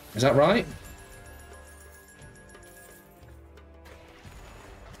 Is that right?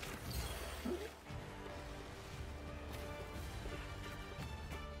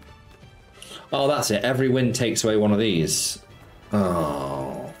 Oh, that's it. Every win takes away one of these.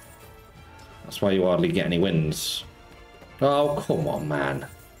 Oh. That's why you hardly get any wins. Oh, come on, man.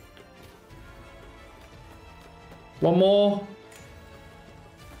 One more?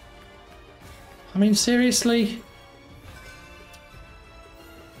 I mean, seriously?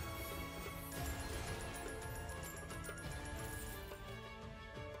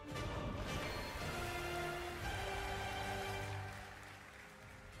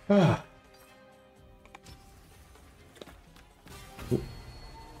 Ah.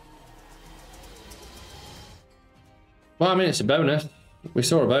 Well, I mean, it's a bonus. We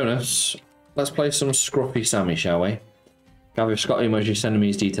saw a bonus. Let's play some Scruffy Sammy, shall we? Gavin Scott emoji, sending me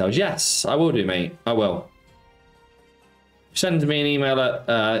his details. Yes, I will do, mate. I will. Send me an email at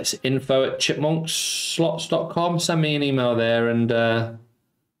it's info@chipmunkslots.com. Send me an email there, and I'm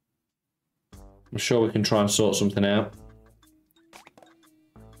sure we can try and sort something out.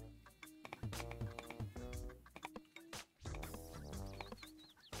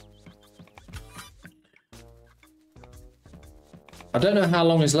 I don't know how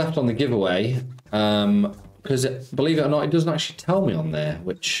long is left on the giveaway, because believe it or not, it doesn't actually tell me on there,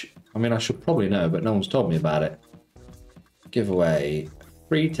 which, I mean, I should probably know, but no one's told me about it. Giveaway,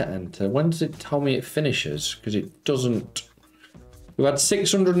 free to enter. When does it tell me it finishes? Because it doesn't. We've had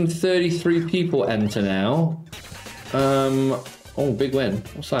 633 people enter now. Oh, big win.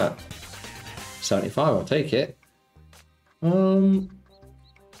 What's that? 75, I'll take it.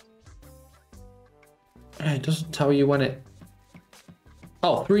 It doesn't tell you when it...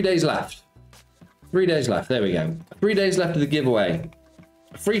 Oh, 3 days left. 3 days left. There we go. 3 days left of the giveaway.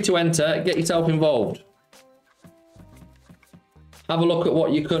 Free to enter. Get yourself involved. Have a look at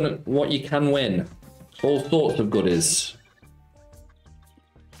what you can win. All sorts of goodies.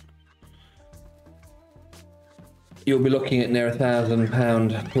 You'll be looking at near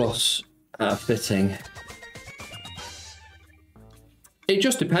 £1,000 plus at a fitting. It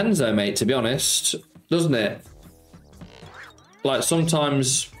just depends though, mate, to be honest, doesn't it? Like,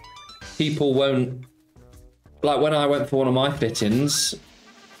 sometimes people won't... Like, when I went for one of my fittings,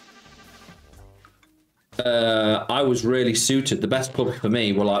 I was really suited. The best clubs for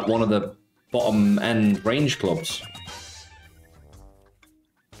me were, like, one of the bottom-end range clubs.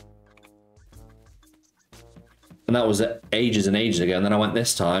 And that was ages and ages ago. And then I went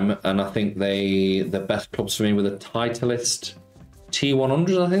this time, and I think the best clubs for me were the Titleist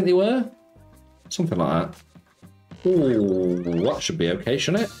T100s, I think they were. Something like that. Ooh, that should be okay,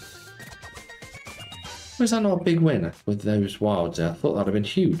 shouldn't it? Was that not a big win with those wilds there? I thought that would have been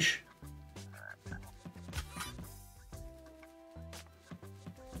huge.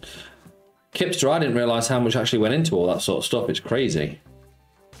 Kipster, I didn't realise how much actually went into all that sort of stuff. It's crazy.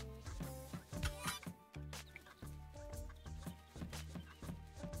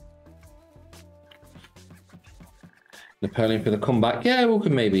 Napoleon for the comeback. Yeah, we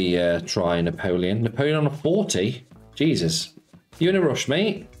could maybe try Napoleon. Napoleon on a 40? Jesus. You in a rush,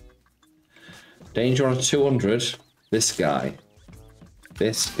 mate? Danger on a 200. This guy.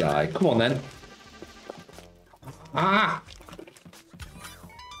 This guy. Come on, then. Ah!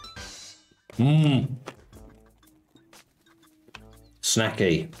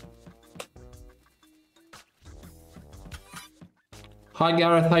 Snacky. Hi,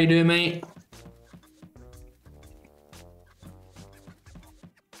 Gareth. How you doing, mate?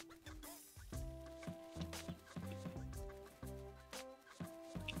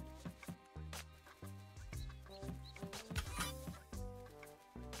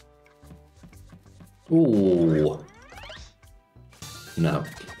 Ooh. No.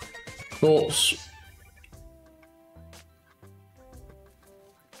 Thoughts?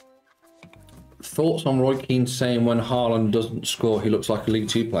 Thoughts on Roy Keane saying when Haaland doesn't score, he looks like a League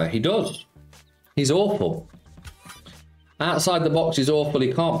Two player? He does. He's awful. Outside the box, he's awful.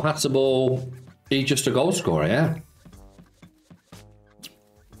 He can't pass the ball. He's just a goal scorer, yeah.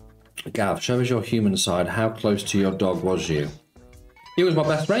 Gav, show us your human side. How close to your dog was you? He was my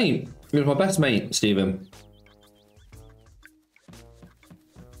best mate. He was my best mate, Stephen.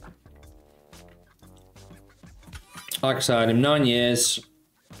 Like I said, I had him 9 years.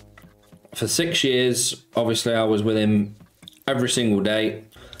 For 6 years, obviously, I was with him every single day.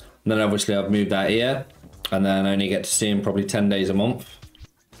 And then, obviously, I've moved out here. And then I only get to see him probably 10 days a month.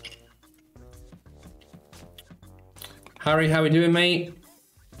 Harry, how we doing, mate?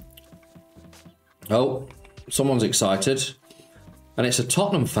 Oh, someone's excited. And it's a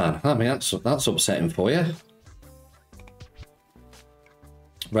Tottenham fan. I mean, that's upsetting for you.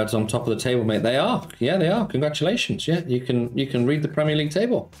 Reds on top of the table, mate. They are. Yeah, they are. Congratulations. Yeah, you can read the Premier League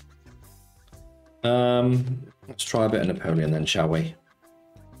table. Let's try a bit of Napoleon then, shall we?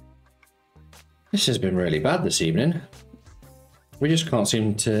 This has been really bad this evening. We just can't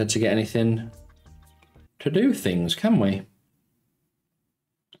seem to get anything to do things, can we?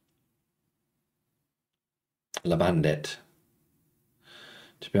 La Bandit.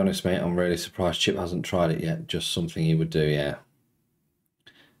 To be honest, mate, I'm really surprised Chip hasn't tried it yet. Just something he would do, yeah.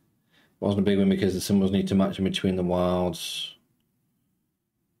 Wasn't a big win because the symbols need to match in between the wilds.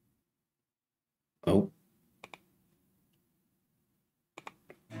 Oh.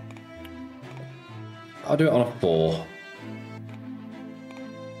 I'll do it on a 4.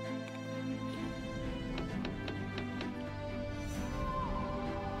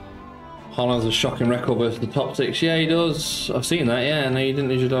 Haaland has a shocking record versus the top 6. Yeah, he does. I've seen that, yeah. No, you didn't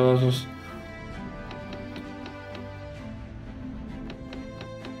lose your dollars.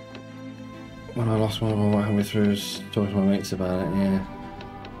 When I lost one of them, what happened through was talking to my mates about it, yeah.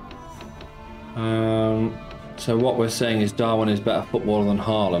 So what we're saying is Darwin is better footballer than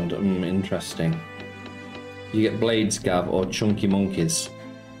Haaland. Interesting. You get Blades, Gav, or Chunky Monkeys?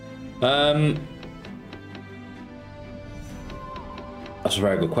 That's a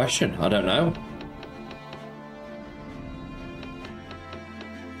very good question. I don't know.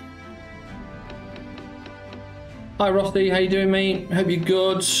 Hi Rossi, how you doing, mate? Hope you're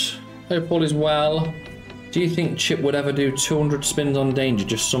good. Hope all is well. Do you think Chip would ever do 200 spins on Danger?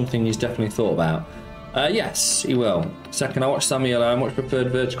 Just something he's definitely thought about. Yes, he will. Second, I watched Samuel. I much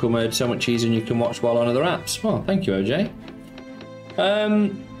preferred vertical mode. So much easier, and you can watch while on other apps. Well, thank you, OJ.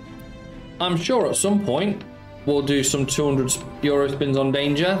 I'm sure at some point we'll do some 200 euro spins on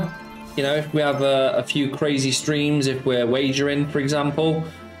Danger. You know, if we have a few crazy streams, if we're wagering, for example,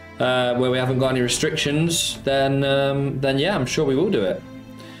 where we haven't got any restrictions, then yeah, I'm sure we will do it.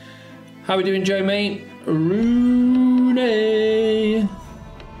 How are we doing, Joe, mate? Rooney.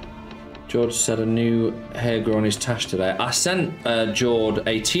 George said a new hair grow on his tash today. I sent George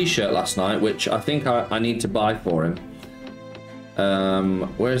a t-shirt last night, which I think I need to buy for him.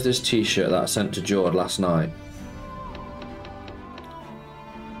 Where's this t-shirt that I sent to Jord last night?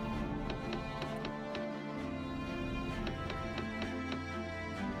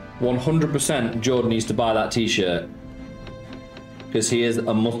 %, Jordan needs to buy that t-shirt because he is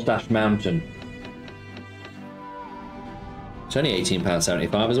a mustache mountain. It's only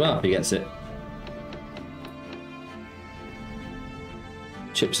 £18.75 as well if he gets it.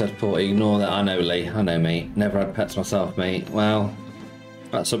 Chip said 40, ignore that. I know, Lee. I know, mate. Never had pets myself, mate. Well,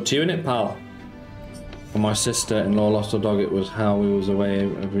 that's up to you, innit, pal? When my sister-in-law lost her dog, it was how we was away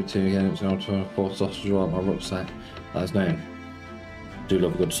every 2 again. It was going to a 4 sausage roll at my rucksack. That's known. Do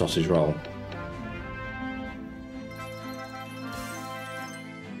love a good sausage roll.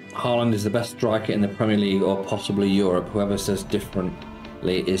 Haaland is the best striker in the Premier League or possibly Europe. Whoever says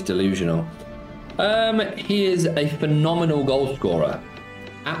differently is delusional. He is a phenomenal goal scorer.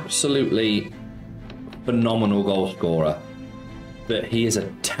 Absolutely phenomenal goal scorer. But he is a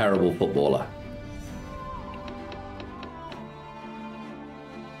terrible footballer.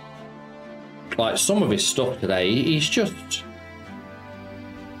 Like, some of his stuff today, he's just...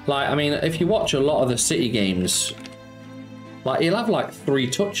 Like, I mean, if you watch a lot of the City games, like, he'll have like 3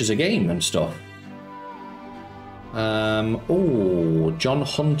 touches a game and stuff. Oh, John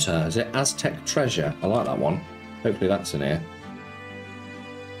Hunter. Is it Aztec Treasure? I like that one. Hopefully that's in here.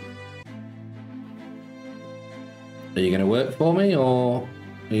 Are you going to work for me, or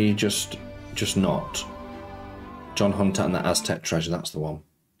are you just not? John Hunter and the Aztec Treasure, that's the one.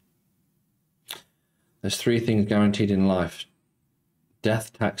 There's 3 things guaranteed in life.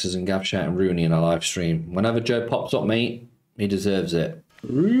 Death, taxes, and Gav shouting Rooney in a live stream. Whenever Joe pops up, mate, he deserves it.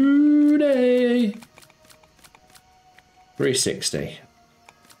 Rooney! 360.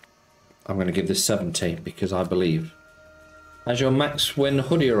 I'm going to give this 70 because I believe. Has your Max Win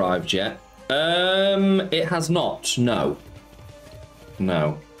hoodie arrived yet? It has not. No.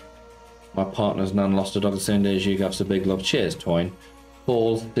 No. My partner's nan lost a dog the same day as you. Gav's a big love. Cheers, Toyne.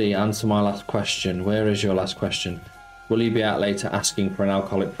 Paul C, answer my last question. Where is your last question? Will he be out later asking for an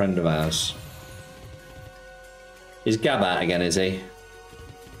alcoholic friend of ours? Is Gab out again, is he?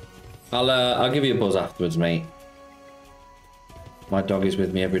 I'll give you a buzz afterwards, mate. My dog is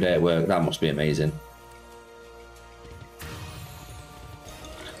with me every day at work. That must be amazing.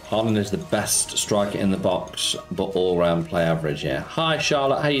 Haaland is the best striker in the box, but all-round play average, yeah. Hi,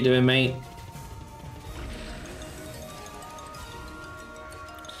 Charlotte. How you doing, mate?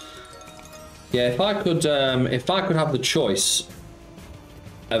 Yeah, if I could have the choice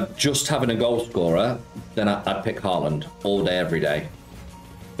of just having a goal scorer, then I'd pick Haaland all day, every day.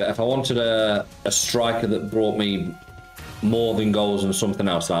 But if I wanted a striker that brought me more than goals and something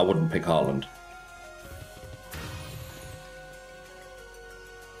else, I wouldn't pick Haaland.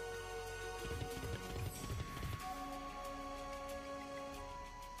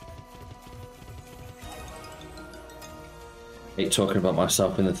 I hate talking about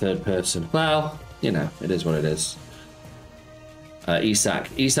myself in the third person. Well, you know, it is what it is. Isak.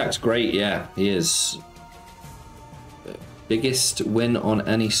 Isak's great, yeah, he is. Biggest win on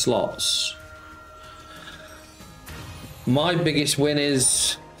any slots. My biggest win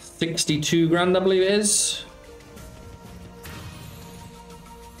is 62 grand, I believe it is.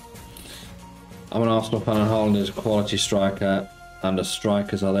 I'm an Arsenal fan and Haaland is a quality striker. And the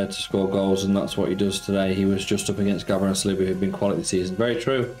strikers are there to score goals, and that's what he does today. He was just up against Gavin and Saliba, who've been quality this season. Very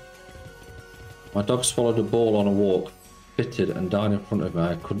true. My dog swallowed a ball on a walk, fitted, and died in front of me.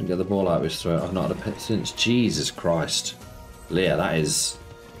 I couldn't get the ball out of his throat. I've not had a pet since. Jesus Christ. Leah, that is...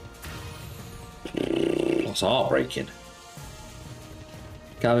 That's heartbreaking.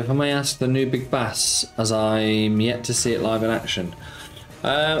 Gav, if I may ask, the new Big Bass, as I'm yet to see it live in action.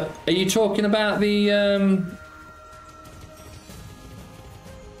 Are you talking about the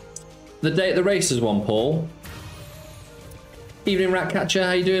day at the races one, Paul? Evening, Ratcatcher.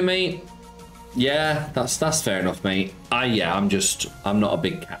 How you doing, mate? Yeah, that's fair enough, mate. I'm not a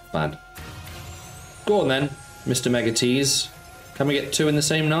big cat fan. Go on then, Mr. Megatease. Can we get 2 in the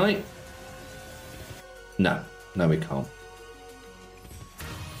same night? No, we can't.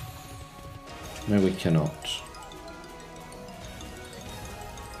 No, we cannot.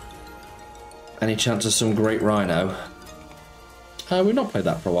 Any chance of some great Rhino? We've not played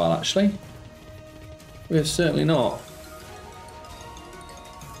that for a while, actually. We have certainly not.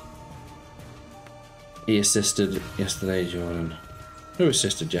 He assisted yesterday, Jordan. Who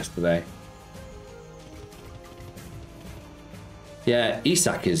assisted yesterday? Yeah,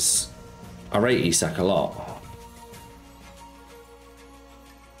 Isak is... I rate Isak a lot.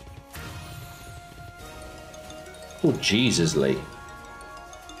 Oh, Jesus, Lee.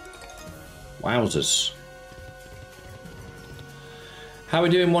 Wowzers. How are we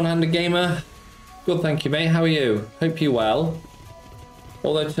doing, One-Handed Gamer? Good, thank you, mate. How are you? Hope you're well.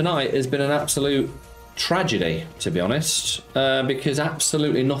 Although tonight has been an absolute tragedy, to be honest, because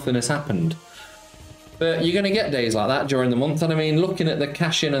absolutely nothing has happened. But you're going to get days like that during the month. And I mean, looking at the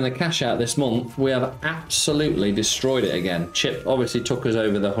cash in and the cash out this month, we have absolutely destroyed it again. Chip obviously took us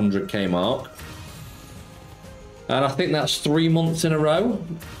over the 100k mark. And I think that's 3 months in a row.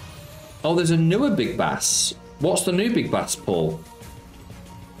 Oh, there's a newer Big Bass. What's the new Big Bass, Paul?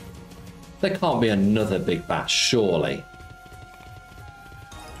 There can't be another Big Bass, surely.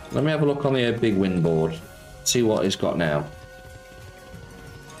 Let me have a look on the big win board. See what he's got now.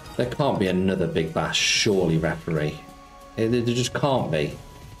 There can't be another Big Bass, surely, referee. There just can't be.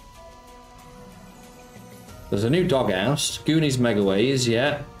 There's a new Doghouse. Goonies Megaways,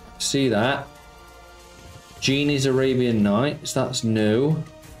 yeah. See that. Genie's Arabian Nights, that's new.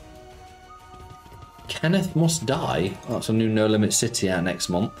 Kenneth Must Die. Oh, that's a new No Limit City out next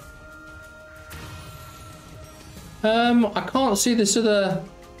month. I can't see this other...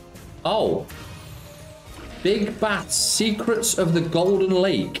 Oh. Big Bass Secrets of the Golden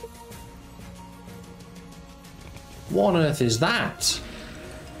Lake. What on earth is that?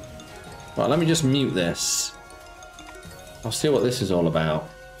 Right, let me just mute this. I'll see what this is all about.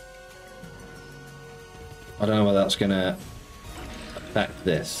 I don't know whether that's going to affect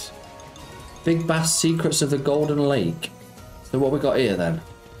this. Big Bass Secrets of the Golden Lake. So what we got here then?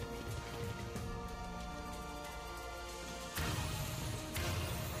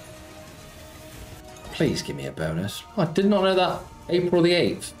 Please give me a bonus. I did not know that April the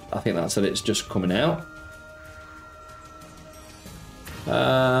 8th. I think that's that it's just coming out.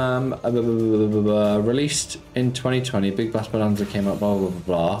 Released in 2020. Big Bass Bonanza came out, blah, blah,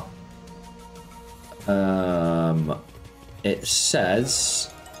 blah, blah. It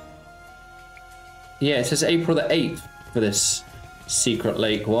says... Yeah, it says April the 8th for this Secret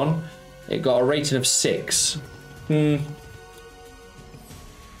Lake one. It got a rating of 6.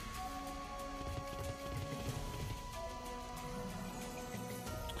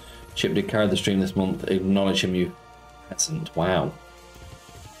 Chip did carry the stream this month. Acknowledge him, you peasant. Wow.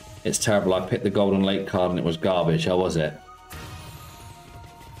 It's terrible. I picked the Golden Lake card and it was garbage. How was it?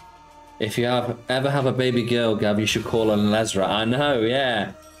 If you ever have a baby girl, Gav, you should call her Lesra. I know,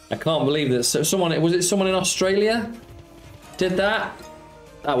 yeah. I can't believe that someone... Was it someone in Australia did that?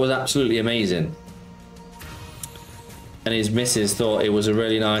 That was absolutely amazing. And his missus thought it was a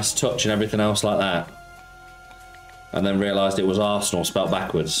really nice touch and everything else like that. And then realised it was Arsenal spelled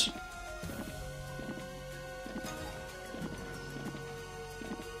backwards.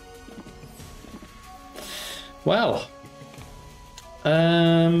 Well,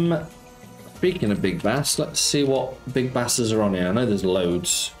 speaking of Big Bass, let's see what Big Basses are on here. I know there's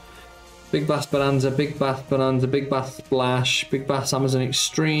loads. Big Bass Bonanza, Big Bass Bonanza, Big Bass Splash, Big Bass Amazon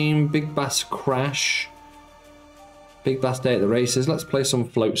Extreme, Big Bass Crash, Big Bass Day at the Races. Let's play some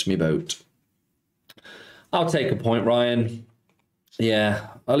Floats Me Boat. I'll take a point, Ryan. Yeah,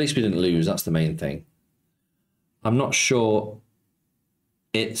 at least we didn't lose. That's the main thing. I'm not sure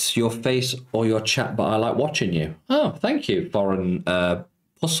it's your face or your chat, but I like watching you. Oh, thank you, Foreign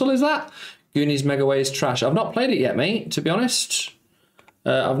Puzzle, is that? Goonies Megaways Trash. I've not played it yet, mate, to be honest.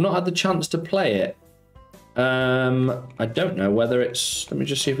 I've not had the chance to play it. I don't know whether it's... Let me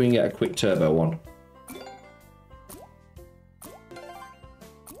just see if we can get a quick turbo one.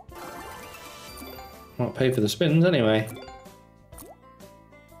 I'll pay for the spins anyway.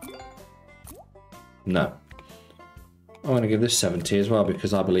 No. I'm going to give this 70 as well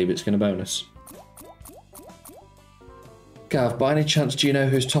because I believe it's going to bonus. Gav, by any chance do you know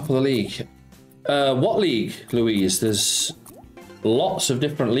who's top of the league? What league, Louise? There's lots of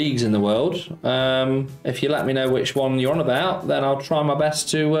different leagues in the world. If you let me know which one you're on about, then I'll try my best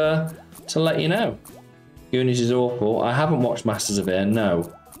to let you know. Goonies is awful. I haven't watched Masters of Air.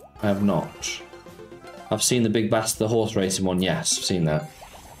 No, I have not. I've seen the Big Bass, the horse racing one. Yes, I've seen that.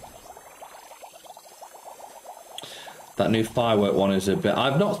 That new firework one is a bit...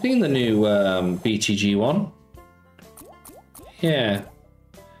 I've not seen the new BTG one. Yeah.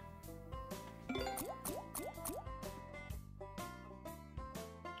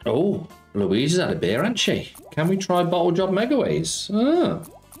 Oh, Louise has had a beer, hasn't she? Can we try Bottle Job Megaways? Ah.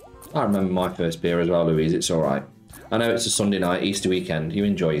 I remember my first beer as well, Louise. It's all right. I know it's a Sunday night, Easter weekend. You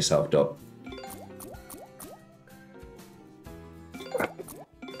enjoy yourself, Doc.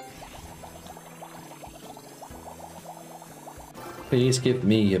 Please give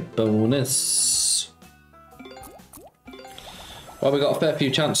me a bonus. Well, we got a fair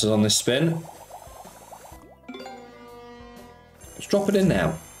few chances on this spin. Let's drop it in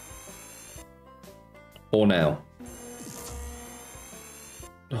now. Or now.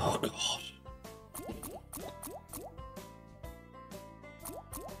 Oh,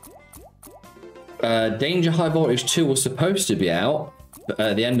 God. Danger High Voltage 2 was supposed to be out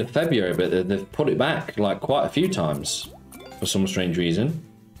at the end of February, but they've put it back like quite a few times for some strange reason.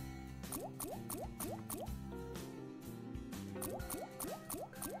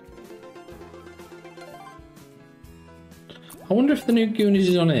 I wonder if the new Goonies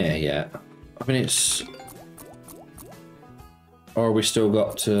is on here yet. I mean, it's... Or have we still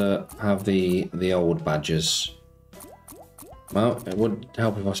got to have the old badges? Well, it would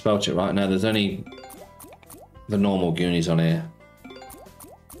help if I spelt it right now. There's only the normal Goonies on here.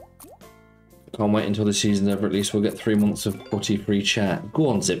 Can't wait until the season's over. At least we'll get 3 months of footy-free chat. Go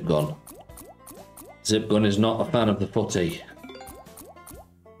on, Zipgun. Zipgun is not a fan of the footy.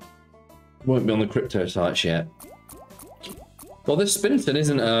 Won't be on the crypto sites yet. Well, this Spinton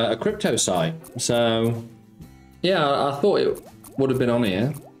isn't a crypto site, so yeah, I thought it would have been on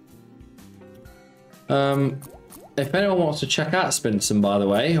here. If anyone wants to check out Spinton, by the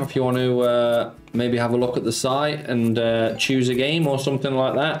way, or if you want to maybe have a look at the site and choose a game or something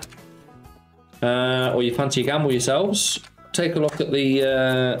like that, or you fancy a gamble yourselves, take a look at the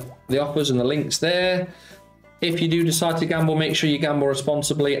offers and the links there. If you do decide to gamble, make sure you gamble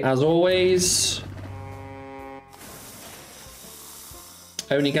responsibly, as always.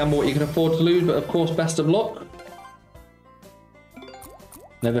 Only gamble what you can afford to lose, but of course, best of luck.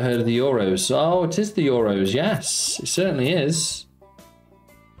 Never heard of the Euros. Oh, it is the Euros, yes. It certainly is.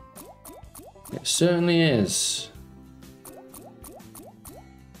 It certainly is.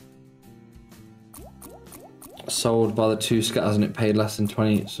 Sold by the two scatters and it paid less than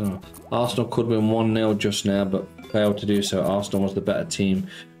 20. So Arsenal could win 1-0 just now, but failed to do so. Arsenal was the better team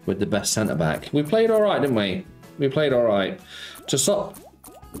with the best centre-back. We played all right, didn't we? We played all right. To stop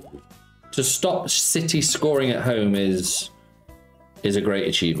City scoring at home is a great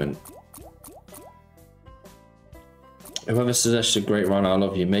achievement. Whoever suggested a great run, I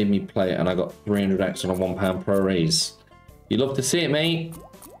love you, made me play it and I got 300x on a £1 pro raise. You love to see it, mate.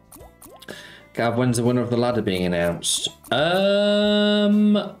 Gav, when's the winner of the ladder being announced? That's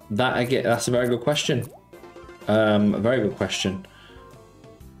a very good question. A very good question.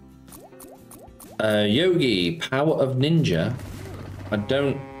 Yogi, Power of Ninja. I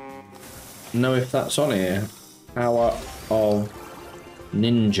don't know if that's on here. Power of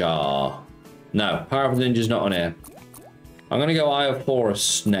Ninja. No, Power of Ninja's not on here. I'm going to go Eye of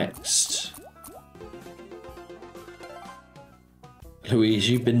Horus next. Louise,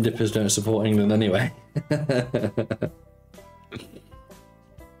 you bin dippers don't support England anyway.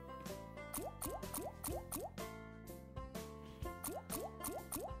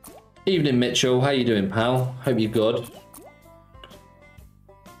 Evening, Mitchell. How you doing, pal? Hope you're good.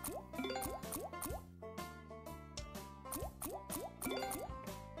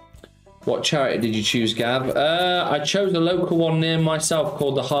 What charity did you choose, Gav? I chose a local one near myself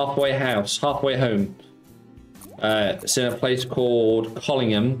called the Halfway House, Halfway Home. It's in a place called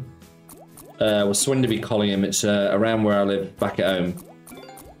Collingham. Well, Swinderby, Collingham. It's around where I live, back at home.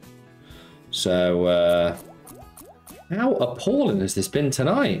 So, how appalling has this been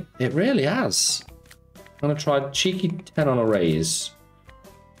tonight? It really has. I'm going to try cheeky 10 on a raise.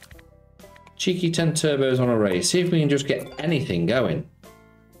 Cheeky 10 turbos on a raise. See if we can just get anything going.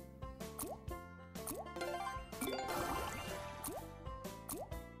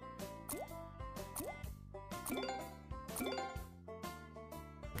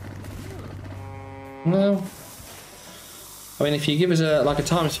 No. I mean, if you give us a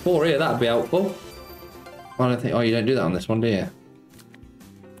 ×4 here, that'd be helpful. I don't think... Oh, you don't do that on this one, do you?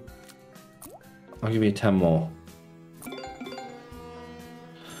 I'll give you 10 more.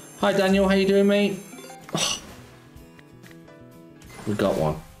 Hi, Daniel. How you doing, mate? Oh. We got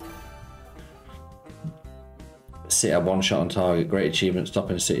one. City had one shot on target. Great achievement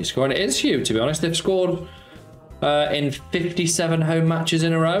stopping City scoring. It is huge, to be honest. They've scored in 57 home matches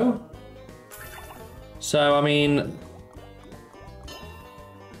in a row. So, I mean,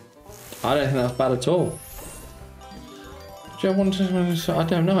 I don't think that's bad at all. Do you want to... I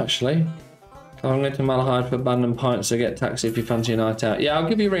don't know, actually. I'm going to Malahide for abandoned pints to get a taxi if you fancy a night out. Yeah, I'll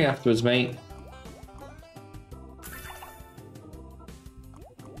give you a ring afterwards, mate.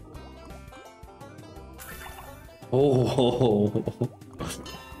 Oh,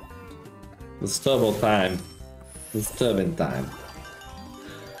 disturbing time. Disturbing time.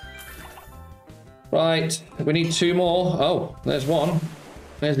 Right, we need 2 more. Oh, there's one.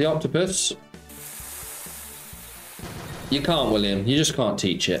 There's the octopus. You can't, William. You just can't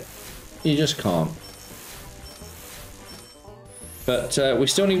teach it. You just can't. But we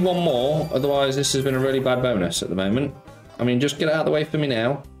still need 1 more. Otherwise, this has been a really bad bonus at the moment. I mean, just get it out of the way for me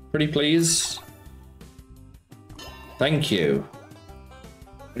now. Pretty please. Thank you.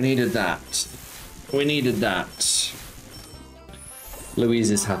 We needed that. We needed that.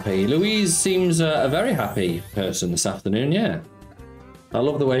 Louise is happy. Louise seems a very happy person this afternoon, yeah. I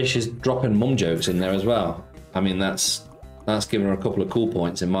love the way she's dropping mum jokes in there as well. I mean, that's giving her a couple of cool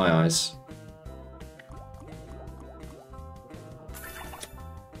points in my eyes.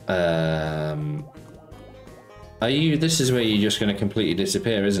 Are you... This is where you're just going to completely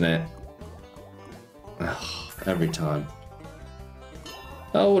disappear, isn't it? Ugh, every time.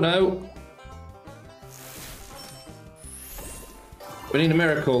 Oh, no. We need a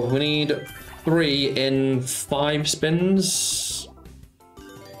miracle. We need 3 in 5 spins.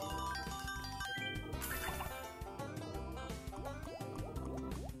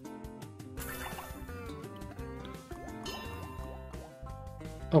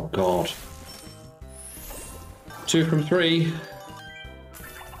 Oh, God. 2 from 3.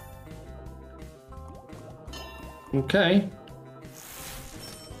 Okay.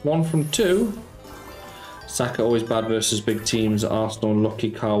 1 from 2. Saka always bad versus big teams. Arsenal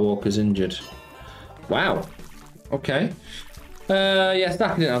lucky. Kyle Walker's injured. Wow. Okay. Yeah,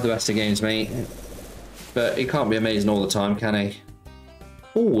 Saka didn't have the best of games, mate. But he can't be amazing all the time, can he?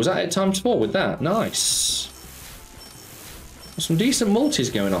 Oh, was that 8 times 4 with that? Nice. Some decent multis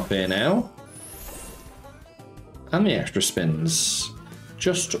going off here now. And the extra spins.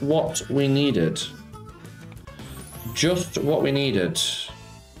 Just what we needed. Just what we needed.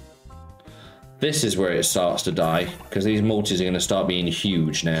 This is where it starts to die, because these multis are going to start being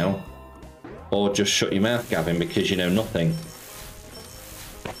huge now. Or just shut your mouth, Gavin, because you know nothing.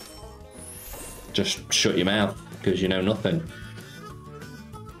 Just shut your mouth, because you know nothing.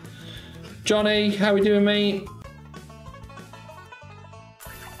 Johnny, how we doing, mate?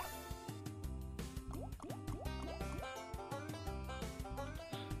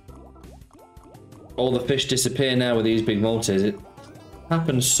 All the fish disappear now with these big multis. It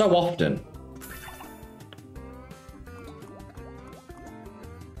happens so often.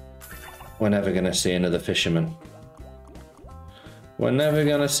 We're never going to see another fisherman. We're never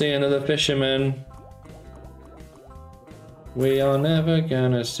going to see another fisherman. We are never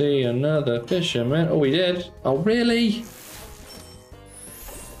going to see another fisherman. Oh, we did. Oh, really?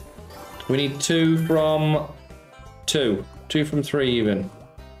 We need 2 from 2. 2 from 3 even.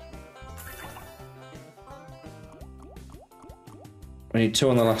 We need 2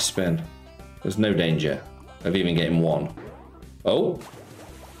 on the last spin. There's no danger of even getting 1. Oh.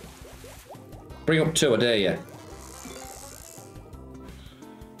 Bring up 2, I dare you.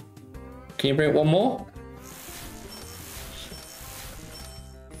 Can you bring up 1 more?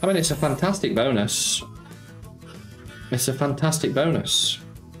 I mean, it's a fantastic bonus. It's a fantastic bonus.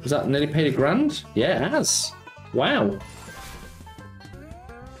 Has that nearly paid £1,000? Yeah, it has. Wow.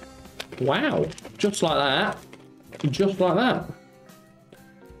 Wow. Just like that. Just like that.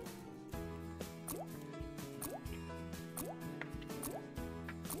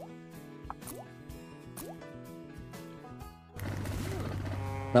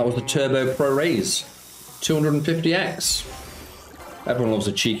 That was the Turbo Pro Raise. 250x. Everyone loves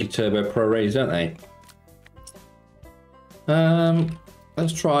a cheeky Turbo Pro Raise, don't they?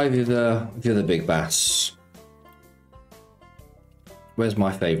 Let's try the other Big Bass. Where's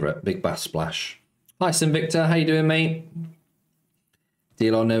my favourite? Big Bass Splash. Hi, Sinvictor. How you doing, mate?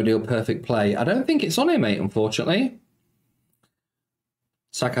 Deal or no deal, perfect play. I don't think it's on here, mate, unfortunately.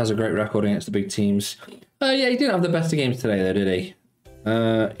 Saka has a great record against the big teams. Yeah, he didn't have the best of games today, though, did he?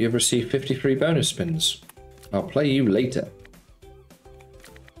 You've received 53 bonus spins. I'll play you later.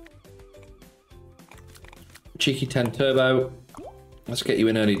 Cheeky 10 turbo. Let's get you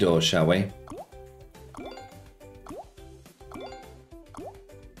in early doors, shall we?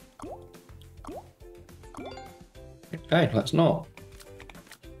 Okay, let's not.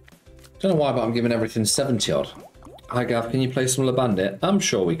 Don't know why, but I'm giving everything 70 odd. Hi Gav, can you play some La Bandit? I'm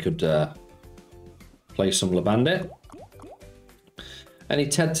sure we could play some La Bandit. Any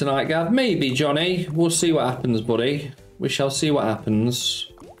Ted tonight, Gav? Maybe, Johnny. We'll see what happens, buddy. We shall see what happens.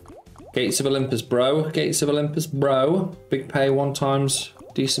 Gates of Olympus, bro. Gates of Olympus, bro. Big pay, 1 times.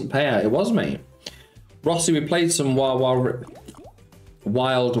 Decent payout. It was, mate. Rossi, we played some wild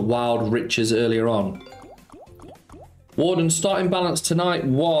riches earlier on. Warden, starting balance tonight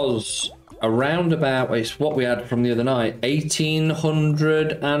was around about, it's what we had from the other night,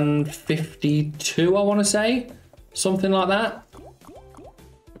 1,852, I want to say. Something like that.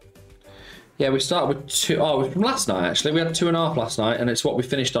 Yeah, we started with 2. Oh, it was from last night, actually. We had 2.5 last night, and it's what we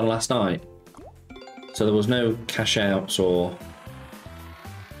finished on last night. So there was no cash outs or...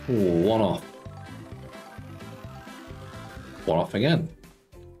 Ooh, 1 off. 1 off again.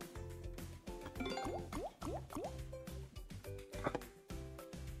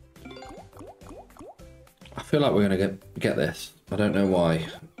 feel like we're going to get this. I don't know why.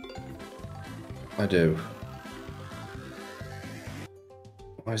 I do.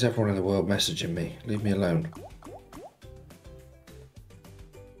 Why is everyone in the world messaging me? Leave me alone.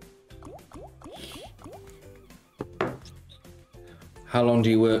 How long do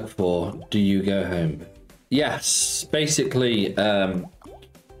you work for? Do you go home? Yes, basically, I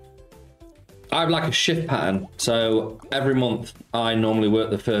have like a shift pattern. So every month I normally work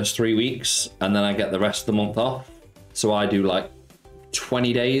the first 3 weeks and then I get the rest of the month off. So I do like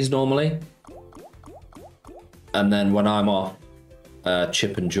 20 days normally. And then when I'm off,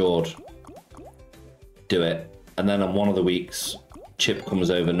 Chip and George do it. And then on one of the weeks, Chip comes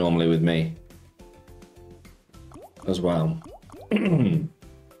over normally with me as well.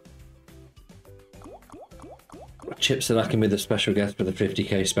 Chip said I can be the special guest for the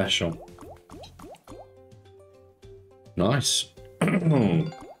 50k special. Nice.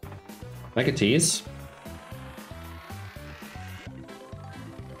 Make a tease.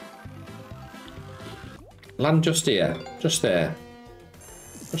 Land just here. Just there.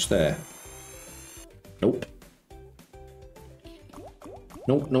 Just there. Nope.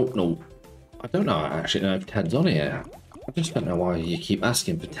 Nope, nope, nope. I don't know actually know if Ted's on here. I just don't know why you keep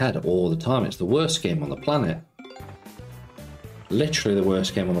asking for Ted all the time. It's the worst game on the planet. Literally the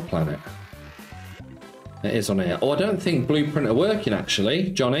worst game on the planet. It is on here. Oh, I don't think Blueprint are working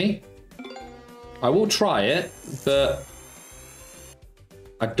actually, Johnny. I will try it, but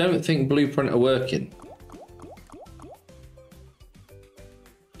I don't think Blueprint are working.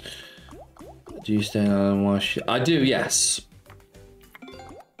 Do you stay on wash? I do, yes.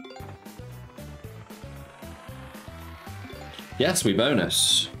 Yes, we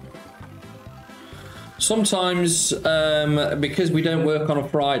bonus. Sometimes, because we don't work on a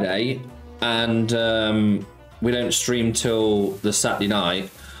Friday and we don't stream till the Saturday night,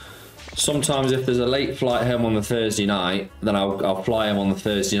 sometimes if there's a late flight home on the Thursday night, then I'll fly home on the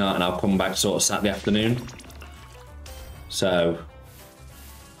Thursday night and I'll come back sort of Saturday afternoon. So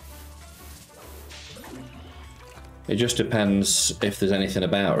it just depends if there's anything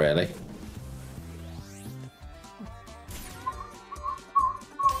about, really.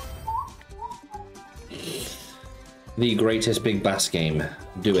 The greatest Big Bass game.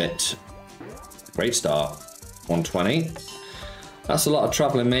 Do it. Great start. 120. That's a lot of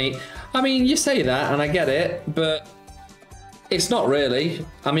travelling, mate. I mean, you say that, and I get it, but it's not really.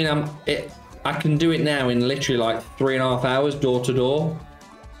 I mean, I can do it now in literally like 3.5 hours, door to door.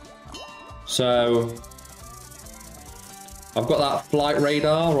 So I've got that flight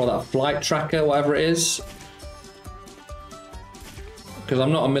radar or that flight tracker, whatever it is. Because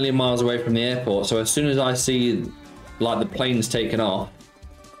I'm not a million miles away from the airport, so as soon as I see like the plane's taken off,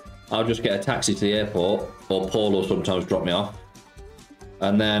 I'll just get a taxi to the airport, or Paul will sometimes drop me off.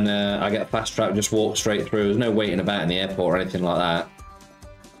 And then I get fast track, just walk straight through. There's no waiting about in the airport or anything like that.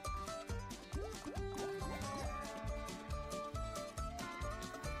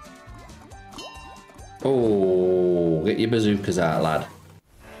 Oh, get your bazookas out, lad.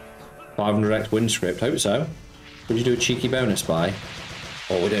 500x win script, hope so. Would you do a cheeky bonus buy?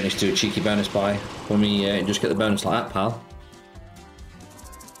 Oh, we don't need to do a cheeky bonus buy when we just get the bonus like that, pal.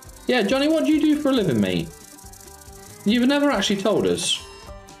 Yeah, Johnny, what do you do for a living, mate? You've never actually told us.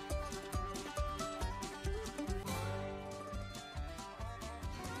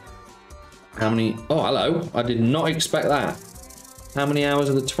 How many? Oh, hello. I did not expect that. How many hours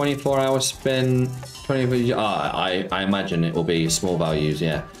of the 24-hour spin? 24. I imagine it will be small values,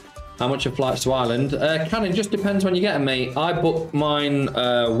 yeah. How much are flights to Ireland? Cannon, just depends when you get them, mate. I book mine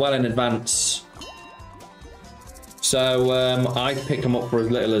well in advance. So I pick them up for as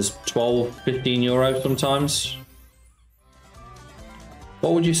little as 12, 15 euros sometimes.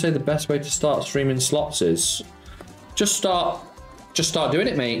 What would you say the best way to start streaming slots is? Just start doing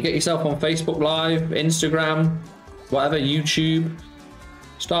it, mate. Get yourself on Facebook Live, Instagram, whatever, YouTube.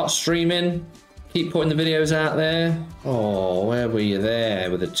 Start streaming. Keep putting the videos out there. Oh, where were you there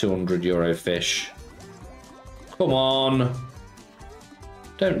with a 200 euro fish? Come on.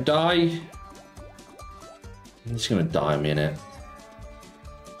 Don't die. It's going to die a minute.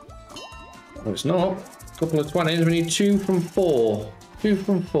 No, it's not. A couple of 20s. We need 2 from 4. 2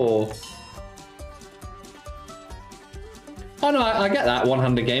 from 4. Oh no, I get that,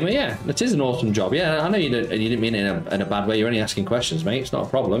 one-handed gamer. Yeah, it is an awesome job. Yeah, I know you didn't mean it in a bad way. You're only asking questions, mate. It's not a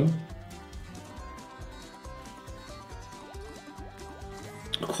problem.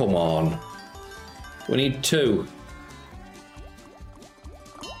 Come on. We need 2.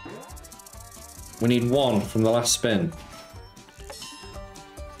 We need 1 from the last spin.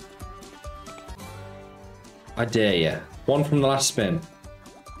 I dare you. 1 from the last spin.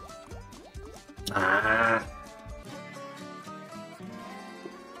 Ah.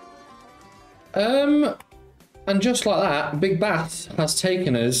 And just like that, Big Bath has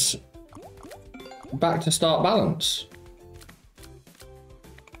taken us back to start balance.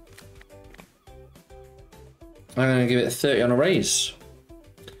 I'm going to give it 30 on a raise.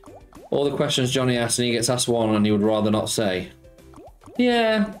 All the questions Johnny asks, and he gets asked one and he would rather not say.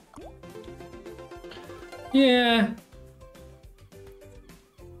 Yeah. Yeah.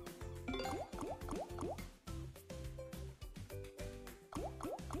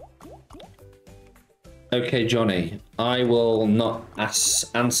 Okay, Johnny, I will not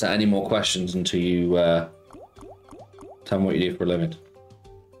answer any more questions until you tell me what you do for a living.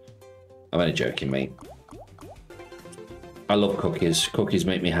 I'm only joking, mate. I love cookies. Cookies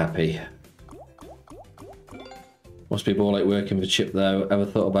make me happy. Most people like working for Chip, though. Ever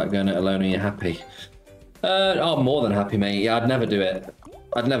thought about going it alone and you're happy? I'm more than happy, mate. Yeah, I'd never do it.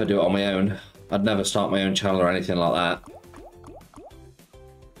 I'd never do it on my own. I'd never start my own channel or anything like that.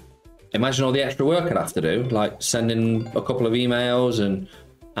 Imagine all the extra work I'd have to do, like sending a couple of emails and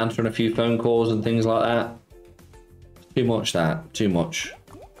answering a few phone calls and things like that. Too much that, too much.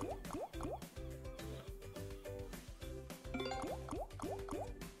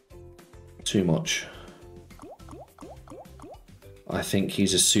 Too much. I think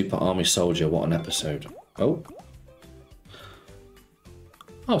he's a super army soldier. What an episode. Oh.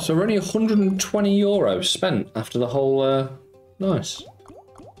 Oh, so we're only 120 euros spent after the whole, nice.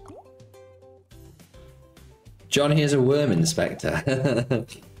 Johnny is a worm inspector.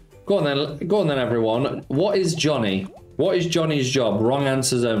 Go on then, everyone. What is Johnny? What is Johnny's job? Wrong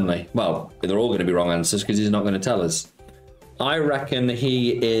answers only. Well, they're all going to be wrong answers because he's not going to tell us. I reckon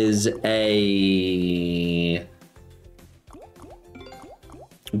he is a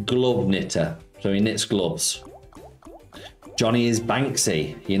glove knitter. So he knits gloves. Johnny is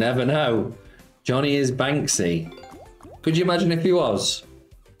Banksy. You never know. Johnny is Banksy. Could you imagine if he was?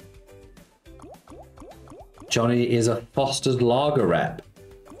 Johnny is a Foster's Lager rep.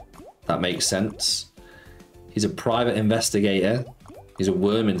 That makes sense. He's a private investigator. He's a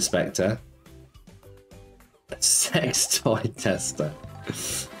worm inspector. A sex toy tester.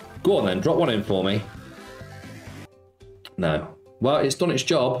 Go on then, drop one in for me. No. Well, it's done its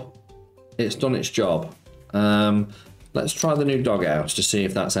job. It's done its job. Let's try the new dog out to see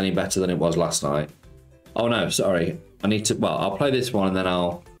if that's any better than it was last night. Oh no, sorry. I need to, well, I'll play this one and then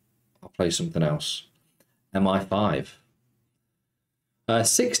I'll play something else. MI5.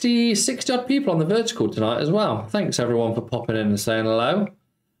 60 odd people on the vertical tonight as well. Thanks everyone for popping in and saying hello.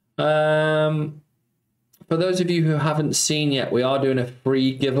 For those of you who haven't seen yet, we are doing a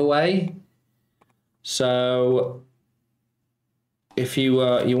free giveaway. So if you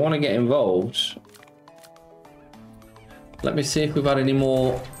want to get involved, let me see if we've had any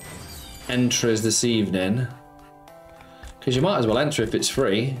more entries this evening. Because you might as well enter if it's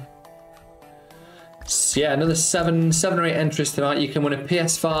free. Yeah, another seven or eight entries tonight. You can win a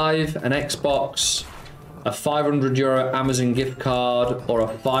PS5, an Xbox, a €500 Amazon gift card, or a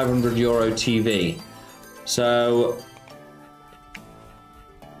 €500 TV. So,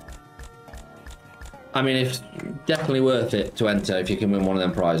 I mean, it's definitely worth it to enter if you can win one of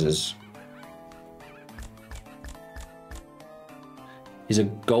them prizes. He's a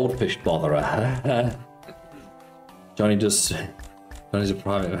goldfish botherer. Johnny's a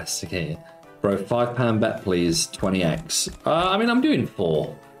private investigator. Bro, £5 bet please, 20x. I mean, I'm doing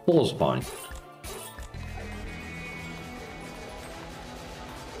 4. 4's fine.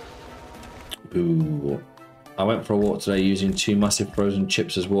 Ooh. I went for a walk today using 2 massive frozen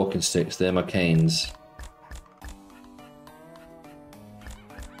chips as walking sticks. They're my canes.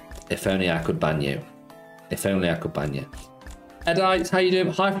 If only I could ban you. If only I could ban you. Edites, how you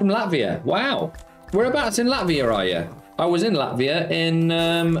doing? Hi from Latvia. Wow. Whereabouts in Latvia are you? I was in Latvia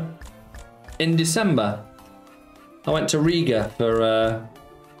in December. I went to Riga for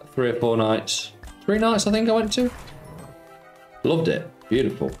 3 or 4 nights. 3 nights I think I went to. Loved it.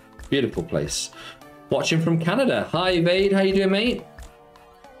 Beautiful. Beautiful place. Watching from Canada. Hi Vade, how you doing mate?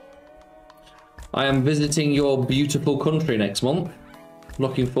 I am visiting your beautiful country next month.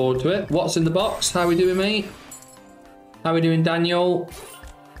 Looking forward to it. What's in the box? How we doing mate? How we doing Daniel?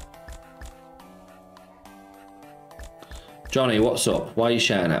 Johnny, what's up? Why are you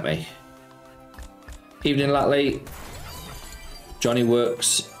shouting at me? Evening Latley. Johnny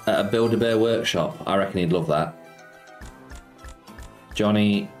works at a Build-A-Bear workshop. I reckon he'd love that.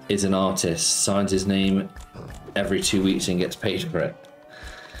 Johnny is an artist, signs his name every 2 weeks and gets paid for it.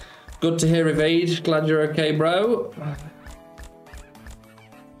 Good to hear, Evade. Glad you're okay, bro.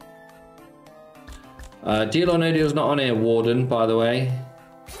 Deal or No Deal's not on here, Warden, by the way.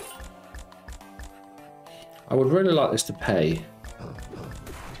 I would really like this to pay.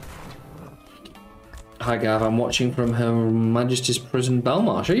 Hi Gav, I'm watching from Her Majesty's Prison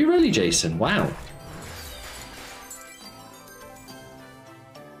Belmarsh. Are you really, Jason? Wow.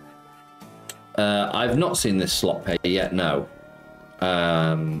 I've not seen this slot pay yet, no.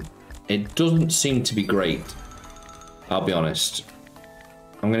 It doesn't seem to be great, I'll be honest.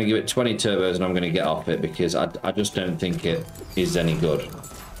 I'm going to give it 20 turbos and I'm going to get off it because I just don't think it is any good.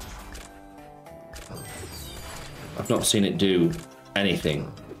 I've not seen it do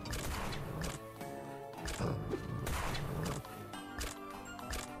anything.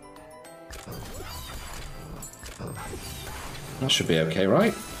 That should be okay,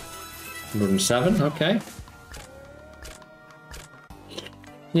 right? 107, okay.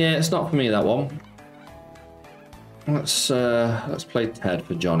 Yeah, it's not for me, that one. Let's play Ted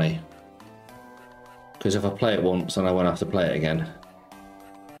for Johnny. Because if I play it once, then I won't have to play it again.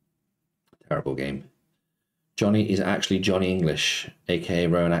 Terrible game. Johnny is actually Johnny English, aka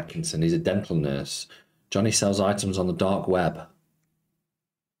Rowan Atkinson. He's a dental nurse. Johnny sells items on the dark web.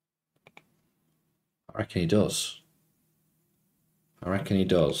 I reckon he does. I reckon he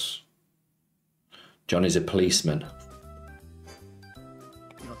does. Johnny's a policeman.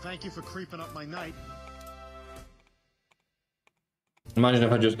 You know, thank you for creeping up my night. Imagine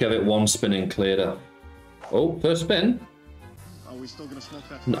if I just gave it one spin and cleared her. Oh, first spin? Are we still gonna smoke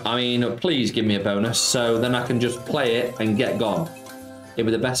that? I mean, please give me a bonus so then I can just play it and get gone. It'll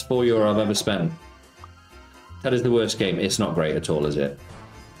be the best €4 I've ever spent. That is the worst game. It's not great at all, is it?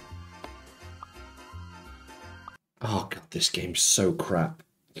 Oh god, this game's so crap.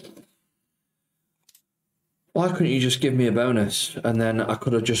 Why couldn't you just give me a bonus and then I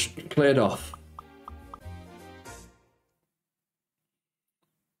could have just cleared off?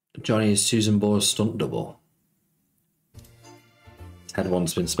 Johnny is Susan Bore's stunt double. Ted one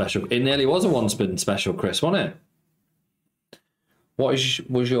spin special. It nearly was a one spin special, Chris, wasn't it? What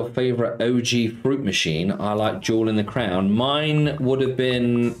was your favourite OG fruit machine? I like Jewel in the Crown. Mine would have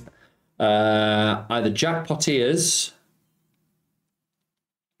been either Jackpot-Ears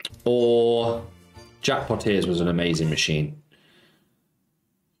or Jackpot-Ears was an amazing machine.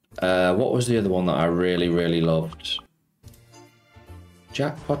 What was the other one that I really, really loved?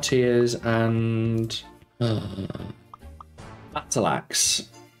 Jackpot-Ears and Battle Axe.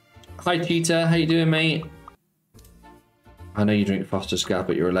 Hi Cheetah, how you doing, mate? I know you drink Foster's, Gav,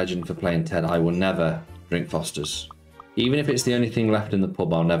 but you're a legend for playing Ted. I will never drink Foster's. Even if it's the only thing left in the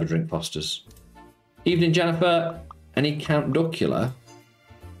pub, I'll never drink Foster's. Evening, Jennifer. Any Count Duckula? I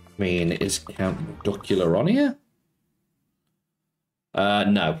mean, is Count Duckula on here?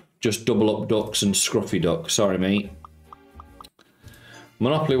 No. Just Double Up Ducks and Scruffy Duck. Sorry, mate.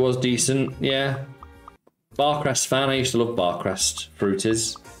 Monopoly was decent, yeah. Barcrest fan. I used to love Barcrest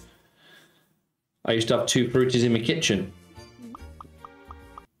fruities. I used to have 2 fruities in my kitchen.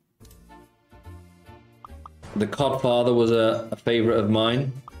 The Codfather was a favourite of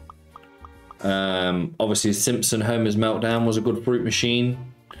mine. Obviously, Simpson Homer's Meltdown was a good fruit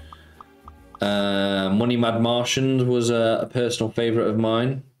machine. Money Mad Martians was a personal favourite of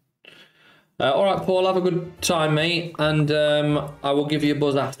mine. Alright, Paul, have a good time, mate. And I will give you a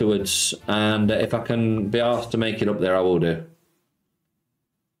buzz afterwards. And if I can be asked to make it up there, I will do.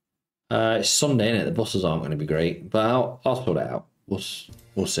 It's Sunday, isn't it? The buses aren't going to be great. But I'll sort it out.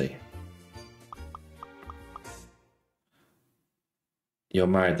 We'll see. You're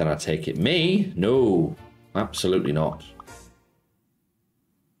married, then I take it. Me? No, absolutely not.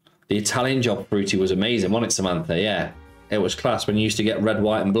 The Italian Job fruity was amazing, wasn't it, Samantha? Yeah, it was class when you used to get red,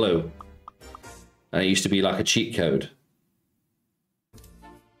 white, and blue. And it used to be like a cheat code.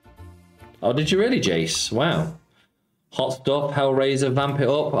 Oh, did you really, Jace? Wow. Hot Stuff, Hellraiser, Vamp It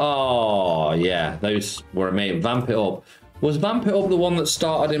Up. Oh, yeah, those were amazing. Vamp It Up. Was Vamp It Up the one that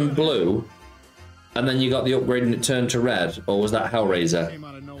started in blue? And then you got the upgrade and it turned to red? Or was that Hellraiser?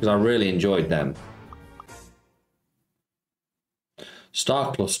 Because I really enjoyed them.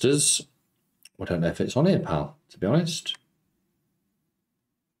 Star Clusters. I don't know if it's on here, pal, to be honest.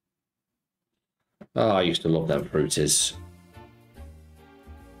 Oh, I used to love them fruities.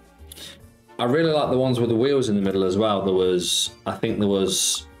 I really like the ones with the wheels in the middle as well. There was, I think there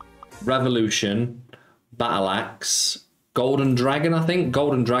was Revolution, Battle Axe, Golden Dragon, I think.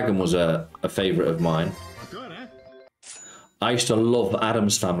 Golden Dragon was a favourite of mine. Good, eh? I used to love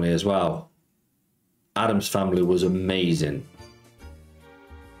Addams Family as well. Addams Family was amazing.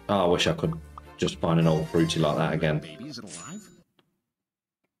 Oh, I wish I could just find an old fruity like that again. Baby, is it alive?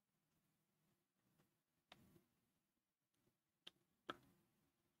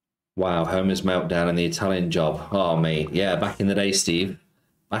 Wow, Homer's Meltdown and the Italian Job. Oh, mate. Yeah, back in the day, Steve.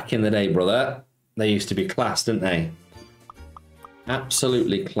 Back in the day, brother. They used to be class, didn't they?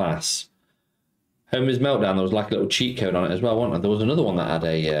 Absolutely class. Homer's Meltdown, there was like a little cheat code on it as well, wasn't there? There was another one that had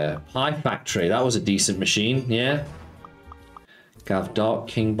a Pie Factory. That was a decent machine, yeah. Gav Dark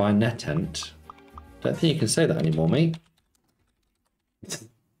King by NetEnt. Don't think you can say that anymore, mate.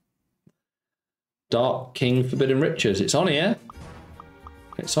 Dark King Forbidden Riches. It's on here.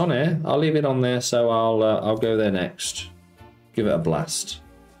 It's on here. I'll leave it on there, so I'll go there next. Give it a blast.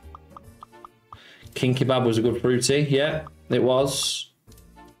 King Kebab was a good fruity. Yeah, it was.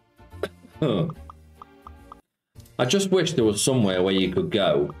 I just wish there was somewhere where you could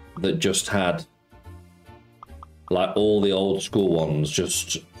go that just had like all the old school ones.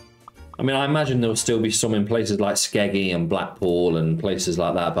 Just, I mean, I imagine there will still be some in places like Skeggy and Blackpool and places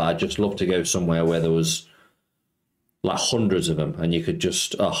like that, but I'd just love to go somewhere where there was like hundreds of them and you could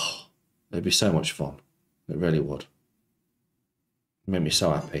just, oh, it'd be so much fun. It really would. It'd make me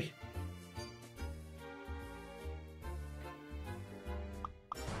so happy.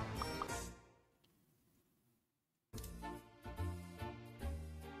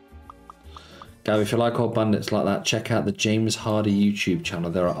 Gav, if you like old bandits like that, check out the James Hardy YouTube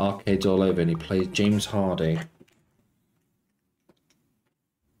channel. There are arcades all over and he plays James Hardy.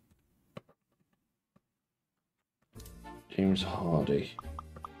 James Hardy.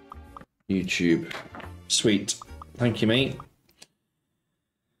 YouTube. Sweet. Thank you, mate.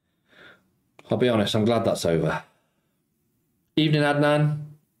 I'll be honest, I'm glad that's over. Evening, Adnan.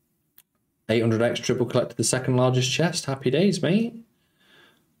 800x triple collected the second largest chest. Happy days, mate.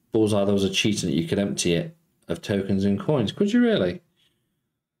 Bullseye, there was a cheater that you could empty it of tokens and coins. Could you really?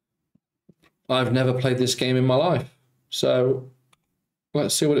 I've never played this game in my life. So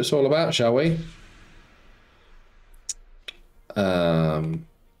let's see what it's all about, shall we?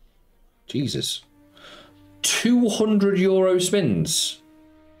 Jesus. 200 euro spins.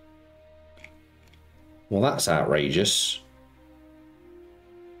 Well, that's outrageous.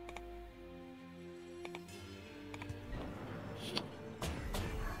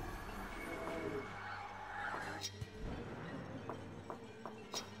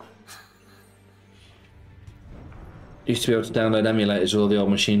 Used to be able to download emulators with all the old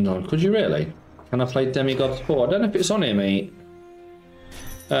machines on. Could you really? Can I play Demigods 4? I don't know if it's on here, mate.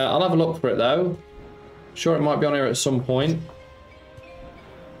 I'll have a look for it, though. Sure, it might be on here at some point.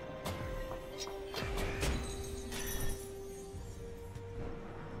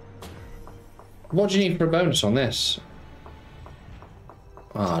 What do you need for a bonus on this?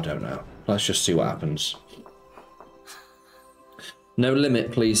 Oh, I don't know. Let's just see what happens. No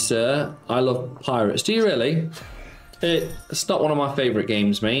limit, please, sir. I love pirates. Do you really? It's not one of my favourite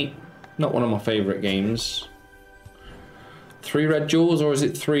games, mate. Not one of my favourite games. 3 red jewels, or is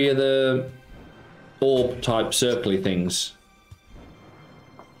it 3 of the orb-type circly things?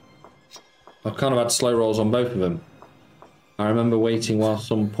 I've kind of had slow rolls on both of them. I remember waiting while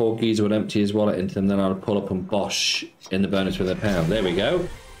some poor geezer would empty his wallet into them, then I'd pull up and bosh in the bonus with £1. There we go.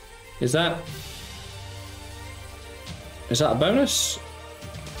 Is that a bonus?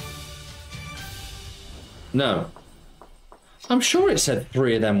 No. I'm sure it said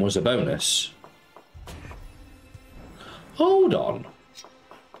 3 of them was a bonus. Hold on.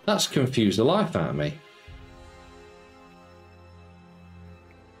 That's confused the life out of me.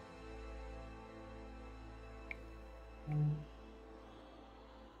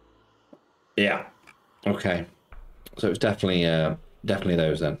 Yeah. Okay. So it's definitely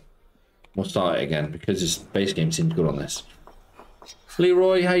those then. We'll start it again because this base game seems good on this.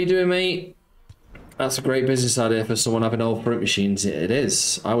 Leroy, how you doing, mate? That's a great business idea for someone having old fruit machines. It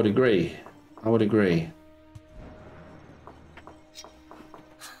is. I would agree. I would agree.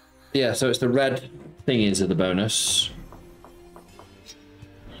 Yeah, so it's the red thingies of the bonus.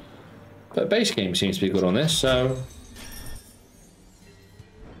 But base game seems to be good on this, so...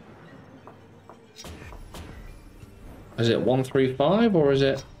 Is it 135 or is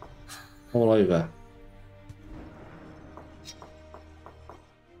it all over?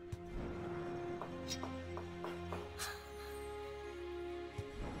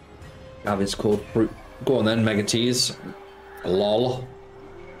 It's called fruit. Go on then, Mega Tease. Lol.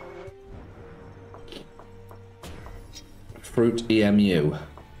 Fruit EMU.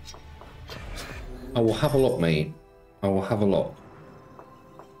 I will have a look, mate. I will have a look.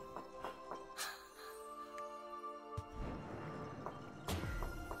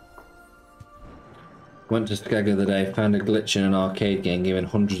 Went to Skag the other day, found a glitch in an arcade game, giving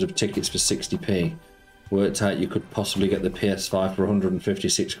hundreds of tickets for 60p. Worked out you could possibly get the PS5 for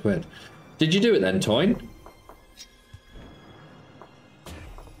 156 quid. Did you do it then, Toyn?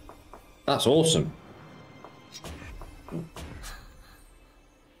 That's awesome.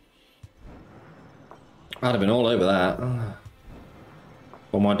 I'd have been all over that.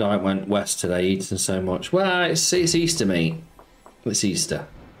 Well, my diet went west today, eating so much. Well, it's Easter, mate. It's Easter.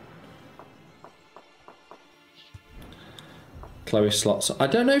 Chloe slots. I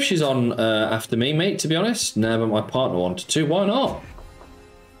don't know if she's on after me, mate, to be honest. No, but my partner wanted to. Why not?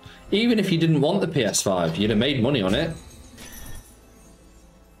 Even if you didn't want the PS5, you'd have made money on it.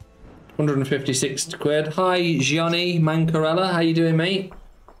 156 quid. Hi, Gianni Mancarella. How you doing, mate?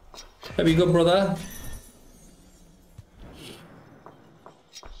 Hope you're good, brother.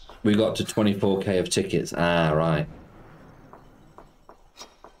 We got to 24k of tickets. Ah, right.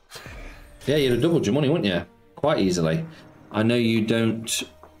 Yeah, you'd have doubled your money, wouldn't you? Quite easily. I know you don't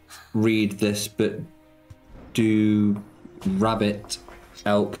read this, but do rabbit,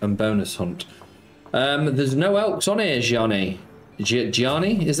 elk, and bonus hunt. There's no elks on here, Gianni.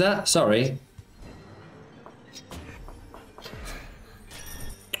 Gianni, is that? Sorry.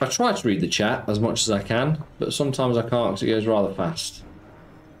 I try to read the chat as much as I can, but sometimes I can't because it goes rather fast.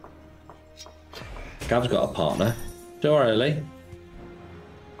 Gav's got a partner. Don't worry, Lee.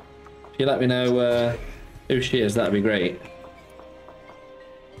 If you let me know who she is, that'd be great.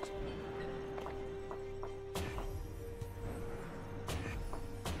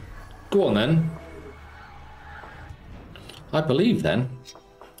 Go on then. I believe then.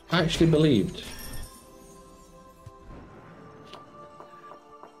 I actually believed.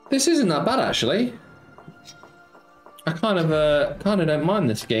 This isn't that bad actually. I kind of don't mind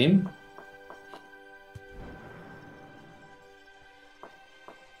this game.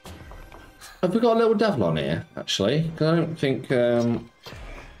 Have we got a little devil on here actually? Because I don't think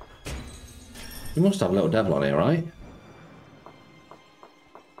we must have a little devil on here, right?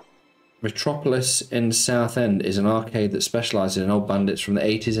 Metropolis in Southend is an arcade that specialises in old bandits from the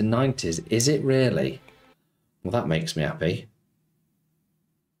 80s and 90s. Is it really? Well, that makes me happy.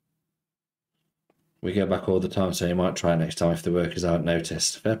 We go back all the time, so you might try it next time if the workers aren't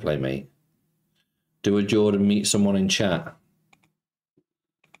noticed. Fair play, mate. Do a Jordan meet someone in chat?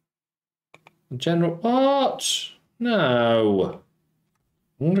 General... What? No.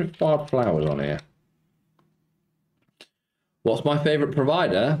 I wonder if Bard Flowers on here. What's my favourite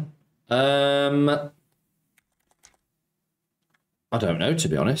provider? I don't know, to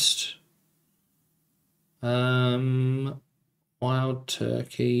be honest. Wild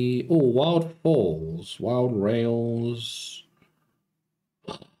Turkey. Oh, Wild Falls. Wild Rails.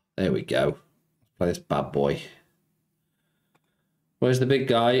 There we go. Play this bad boy. Where's the big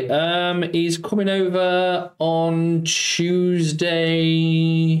guy? He's coming over on Tuesday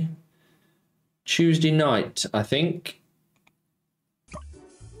night, I think.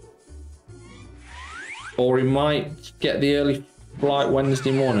 Or he might get the early flight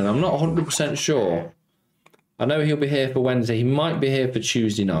Wednesday morning. I'm not 100% sure. I know he'll be here for Wednesday. He might be here for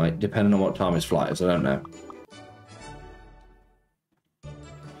Tuesday night, depending on what time his flight is. I don't know.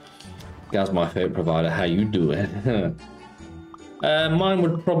 Gaz's my favourite provider. How you doing? Mine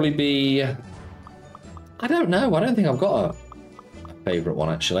would probably be... I don't know. I don't think I've got a favourite one,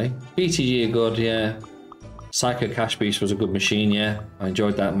 actually. BTG are good, yeah. Psycho Cash Beast was a good machine, yeah. I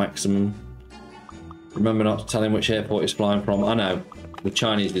enjoyed that maximum. Remember not to tell him which airport he's flying from. I know. The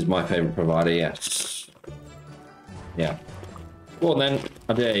Chinese is my favourite provider, yes. Yeah. Go on then.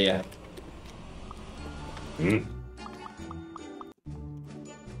 I dare you.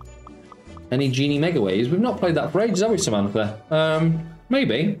 Any Genie Megaways? We've not played that for ages, have we, Samantha?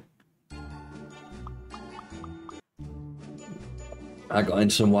 Maybe. I got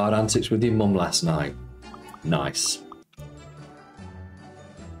into some wild antics with your mum last night. Nice.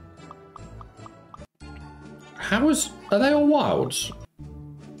 Are they all wilds?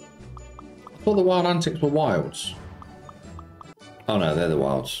 I thought the wild antics were wilds. Oh no, they're the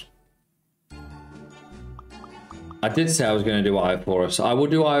wilds. I did say I was going to do Iophorus. I will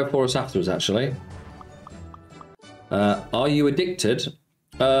do Iophorus afterwards, actually. Are you addicted?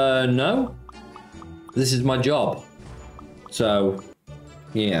 No. This is my job. So,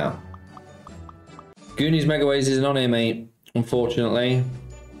 yeah. Goonies Megaways isn't on here, mate. Unfortunately.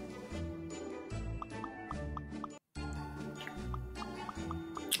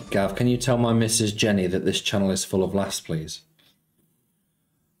 Gav, can you tell my Mrs. Jenny that this channel is full of laughs, please?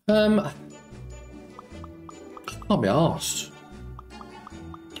 I can't be arsed.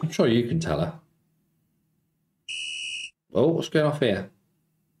 I'm sure you can tell her. Oh, what's going off here?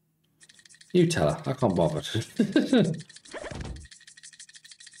 You tell her. I can't bother.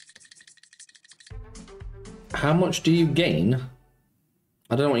 How much do you gain?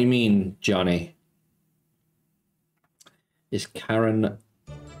 I don't know what you mean, Johnny. Is Karen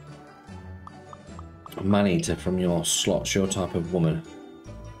Maneater from your slots your type of woman?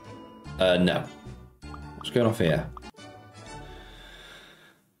 No. What's going off here?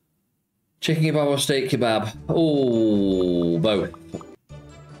 Chicken kebab or steak kebab? Oh, both.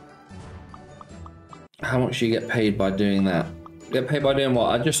 How much do you get paid by doing that? Get paid by doing what?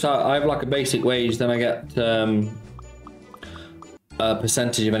 I have like a basic wage, then I get a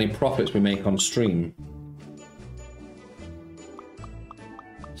percentage of any profits we make on stream.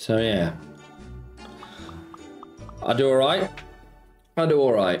 So yeah. I do alright. I do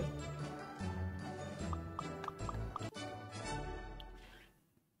alright.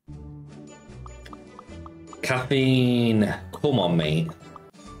 Caffeine. Come on, mate.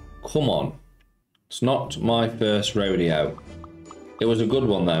 Come on. It's not my first rodeo. It was a good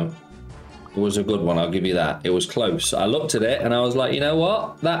one, though. It was a good one, I'll give you that. It was close. I looked at it and I was like, you know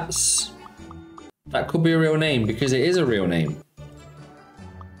what? That could be a real name, because it is a real name.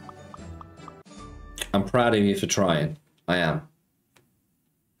 I'm proud of you for trying. I am.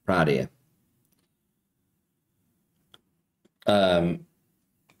 Proud of you.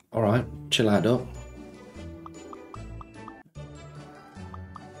 Alright, chill out, up.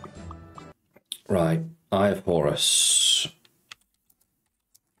 Right, I have Horus.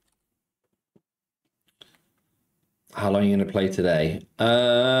 How long are you going to play today?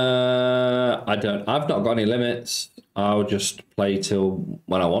 I've not got any limits. I'll just play till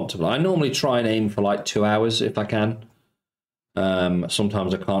when I want to play. I normally try and aim for like 2 hours if I can.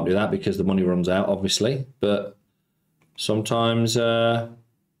 Sometimes I can't do that because the money runs out, obviously. But sometimes longer,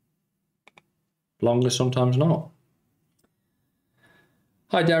 sometimes not.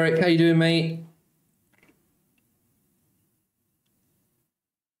 Hi, Derek. How you doing, mate?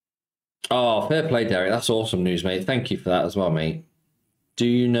 Oh, fair play, Derek. That's awesome news, mate. Thank you for that as well, mate. Do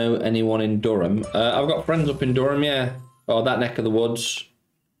you know anyone in Durham? I've got friends up in Durham, yeah. Oh, that neck of the woods.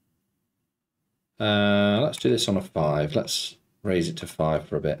 Let's do this on a 5. Let's raise it to 5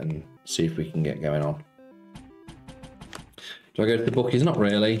 for a bit and see if we can get going on. Do I go to the bookies? Not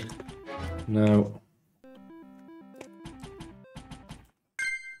really. No.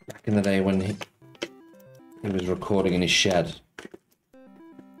 Back in the day when he was recording in his shed.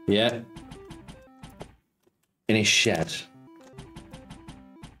 Yeah. In his shed.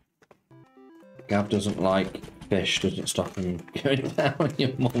 Gav doesn't like fish, doesn't stop him going down on your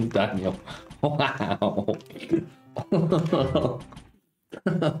mum, Daniel. Wow.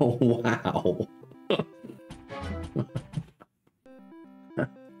 Wow.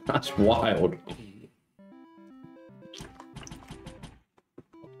 That's wild.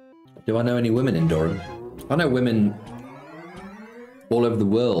 Do I know any women in Durham? I know women all over the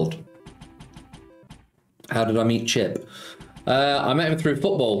world. How did I meet Chip? I met him through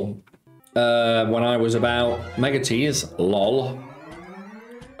football when I was about Megatees, lol.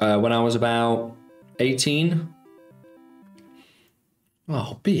 When I was about 18.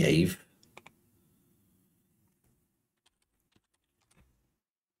 Oh, behave.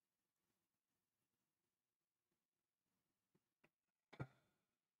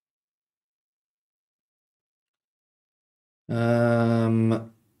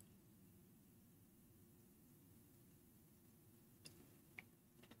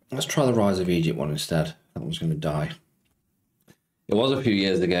 Let's try the Rise of Egypt one instead. That one's going to die. It was a few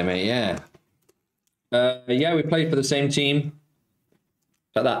years ago, mate, yeah. Yeah, we played for the same team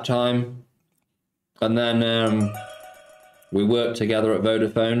at that time. And then we worked together at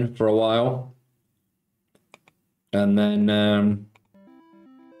Vodafone for a while. And then,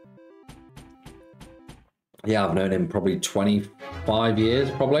 yeah, I've known him probably 25 years,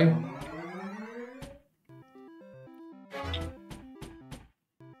 probably.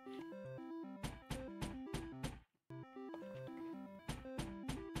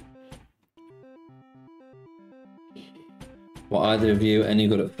 What, either of you any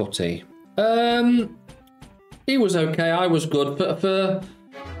good at footy? He was okay. I was good. For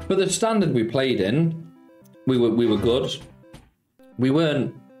the standard we played in, we were good. We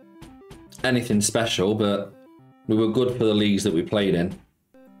weren't anything special, but we were good for the leagues that we played in.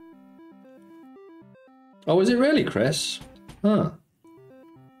 Oh, is it really, Chris? Huh.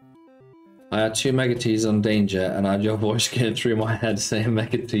 I had 2 Megatees on danger, and I had your voice getting through my head saying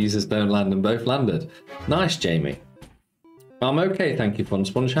Megatees don't land, and both landed. Nice, Jamie. I'm okay, thank you, Fun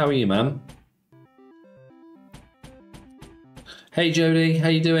Sponge. How are you, man? Hey, Jody, how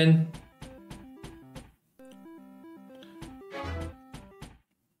you doing?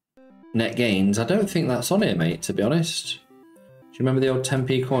 Net gains. I don't think that's on here, mate, to be honest. Do you remember the old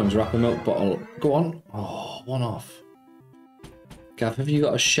 10p coins? Wrap a milk bottle. Go on. Oh, one off. Gav, have you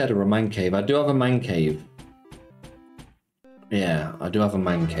got a shed or a man cave? I do have a man cave. Yeah, I do have a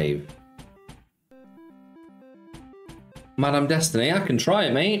man cave. Madame Destiny, I can try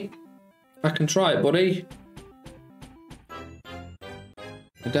it, mate. I can try it, buddy.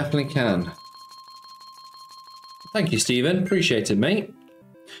 I definitely can. Thank you, Stephen. Appreciate it, mate.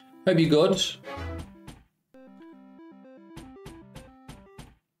 Hope you're good.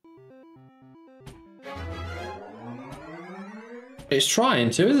 It's trying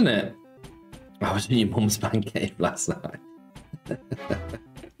to, isn't it? I was in your mum's man cave last night.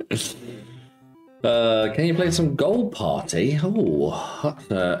 Can you play some Gold Party? Oh,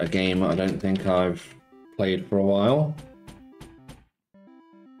 that's a game I don't think I've played for a while.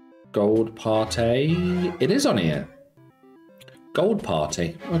 Gold Party. It is on here. Gold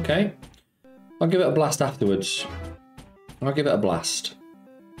Party. Okay. I'll give it a blast afterwards. I'll give it a blast.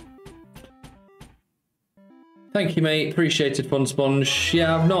 Thank you, mate. Appreciated, Fun Sponge.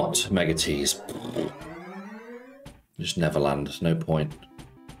 Yeah, I've not. Mega Tease. Just Neverland. No point.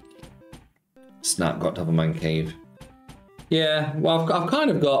 Snap got to have a man cave. Yeah, well, I've kind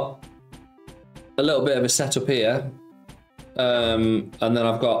of got a little bit of a setup here. And then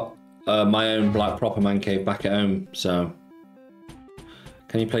I've got my own like proper man cave back at home. So,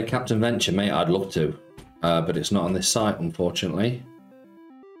 can you play Captain Venture, mate? I'd love to. But it's not on this site, unfortunately.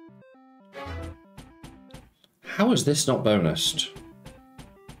 How is this not bonused?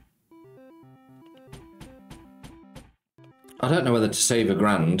 I don't know whether to save a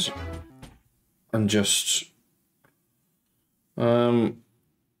grand and just let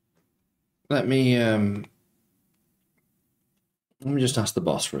me just ask the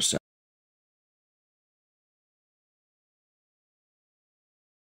boss for a sec.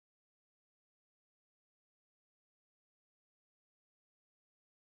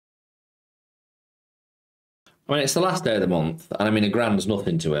 I mean, it's the last day of the month, and I mean, a grand's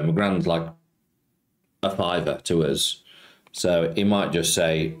nothing to him. A grand's like a fiver to us. So he might just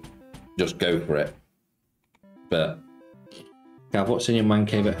say, just go for it. But, Gav, what's in your man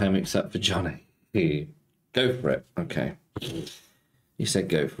cave at home except for Johnny? Go for it. Okay. He said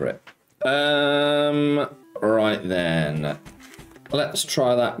go for it. Right then. Let's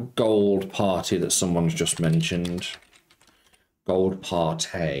try that Gold Party that someone's just mentioned. Gold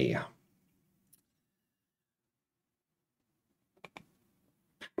Party.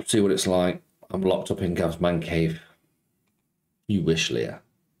 See what it's like. I'm locked up in Gav's man cave. You wish, Leah.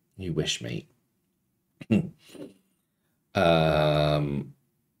 You wish, mate. What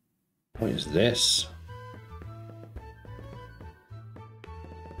is this?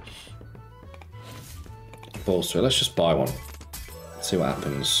 Balls to it. Let's just buy one. See what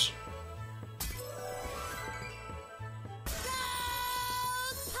happens.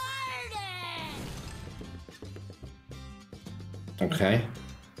 Okay.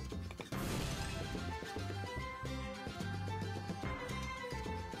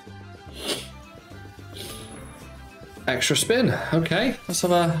 Extra spin. Okay, let's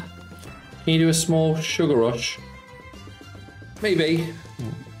have a... Can you do a small sugar rush? Maybe.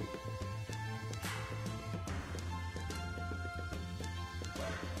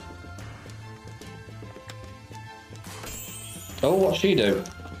 Oh, what's she do?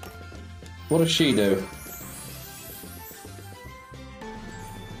 What does she do?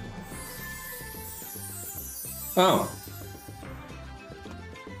 Oh.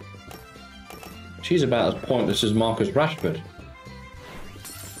 She's about as pointless as Marcus Rashford.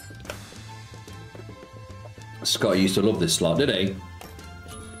 Scott used to love this slot, did he?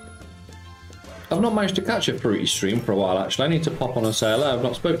 I've not managed to catch a Fruity stream for a while, actually. I need to pop on and say hello. I've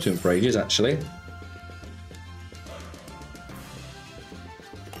not spoken to him for ages, actually.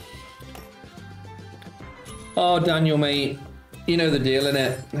 Oh, Daniel, mate. You know the deal,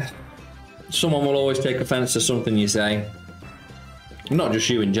 innit? Someone will always take offence to something you say. Not just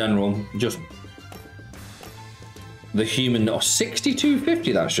you in general, just... The human... Oh,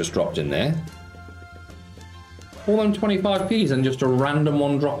 62.50 that's just dropped in there. All them 25p's and just a random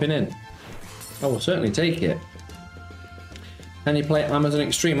one dropping in. I will certainly take it. Can you play Amazon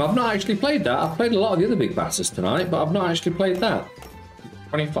Extreme? I've not actually played that. I've played a lot of the other big basses tonight, but I've not actually played that.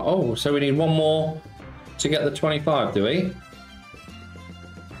 25. Oh, so we need one more to get the 25, do we?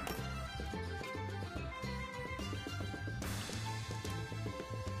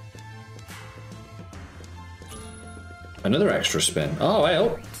 Another extra spin. Oh,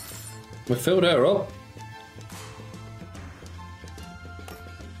 well. We filled her up.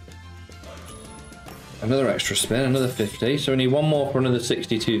 Another extra spin, another 50. So we need one more for another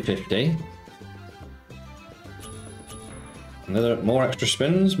 62.50. Another more extra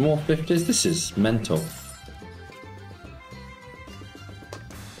spins, more 50s. This is mental.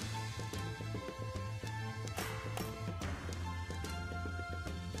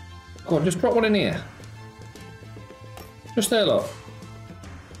 Go on, just drop one in here. Just there, look.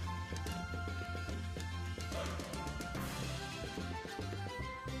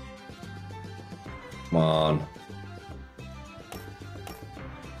 Come on.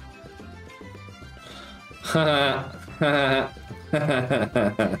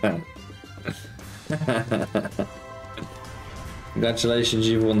 Congratulations,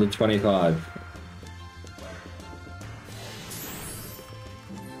 you've won the 25.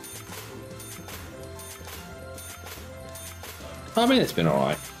 I mean, it's been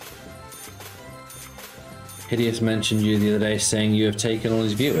alright. Hideous mentioned you the other day saying you have taken all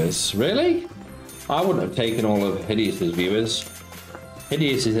his viewers. Really? I wouldn't have taken all of Hiddeous's viewers.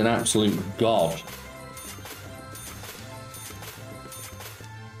 Hideous is an absolute god.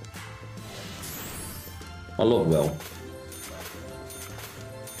 I love Will.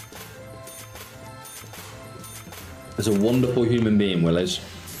 He's a wonderful human being, Will is.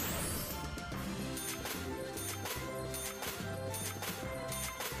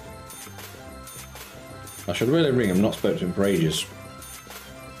 I should really ring him, not spoke to him for ages.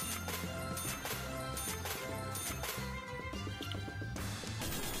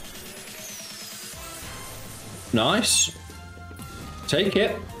 Nice. Take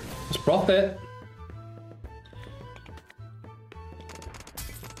it. Let's profit.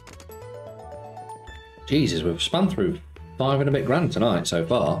 Jesus, we've spun through 5 and a bit grand tonight so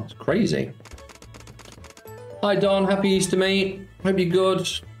far. It's crazy. Hi Don, happy Easter mate. Hope you're good.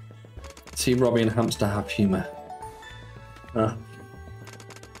 See Robbie and Hamster have humour. Huh?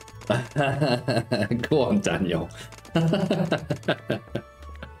 Go on, Daniel.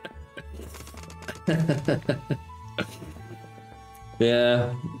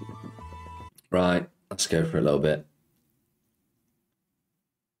 Yeah. Right, let's go for a little bit.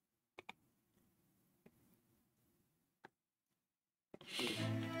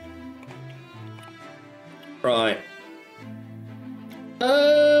 Right.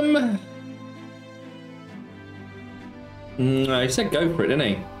 No, he said go for it, didn't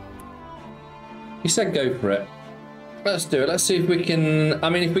he? He said go for it. Let's do it. Let's see if we can... I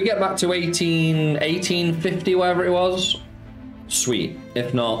mean, if we get back to 1850, whatever it was, sweet.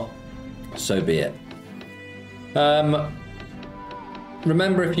 If not, so be it.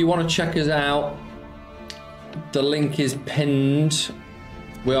 Remember, if you want to check us out, the link is pinned.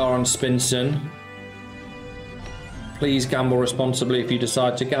 We are on Spinson. Please gamble responsibly if you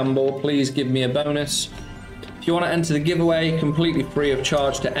decide to gamble. Please give me a bonus. If you want to enter the giveaway, completely free of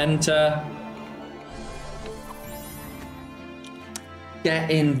charge to enter. Get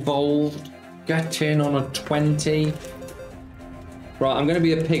involved. Get in on a 20. Right, I'm going to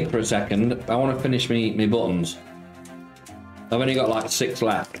be a pig for a second. I want to finish me buttons. I've only got like 6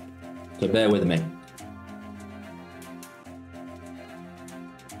 left, so bear with me.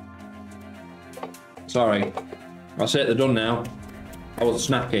 Sorry. That's it, they're done now. I was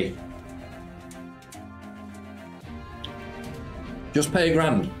snacky. Just pay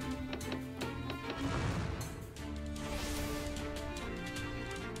 £1,000.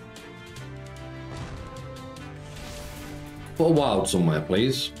 Put a wild somewhere,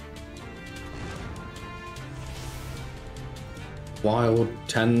 please. Wild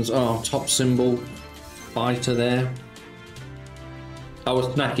 10s. Oh, top symbol. Fighter there. I was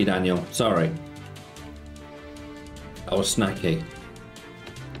snacky, Daniel. Sorry. I was snacky.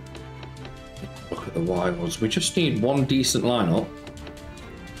 Look at the wilds. We just need one decent lineup.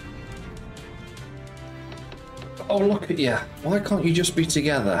 Oh, look at you. Why can't you just be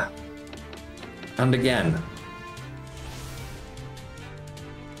together? And again.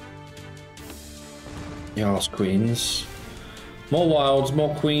 Yes, queens. More wilds,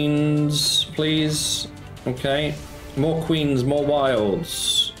 more queens, please. Okay. More queens, more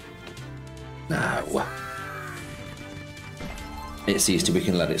wilds. No. It's Easter, we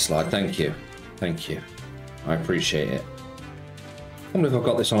can let it slide. Thank you. Thank you. I appreciate it. I wonder if I've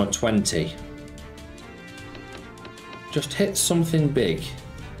got this on a 20. Just hit something big.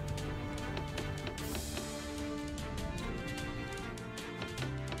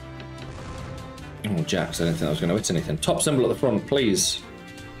 Oh, jacks, I didn't think I was going to hit anything. Top symbol at the front, please.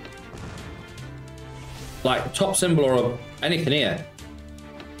 Like, top symbol or anything here.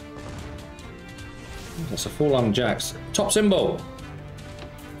 That's a full-on jacks. Top symbol!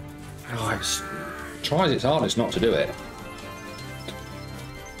 Oh, it tries its hardest not to do it.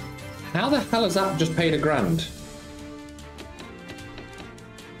 How the hell has that just paid £1,000?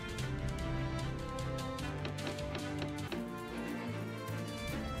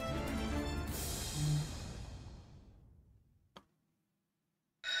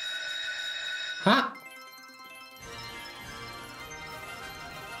 Ha!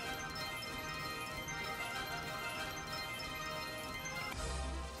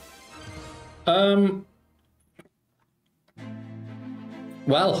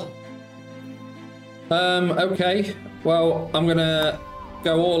 Well, Okay. Well, I'm gonna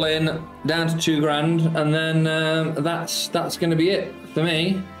go all in, down to 2 grand, and then that's gonna be it for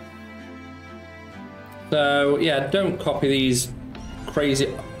me. So yeah, don't copy these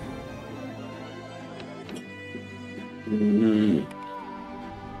crazy.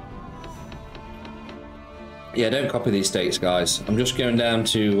 Yeah, don't copy these stakes, guys. I'm just going down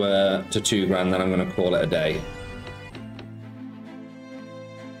to 2 grand, then I'm going to call it a day.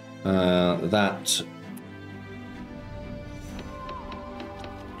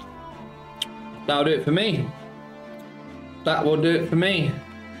 That'll do it for me. That will do it for me.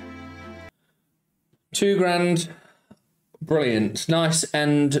 2 grand. Brilliant. Nice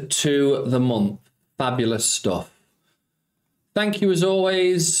end to the month. Fabulous stuff. Thank you as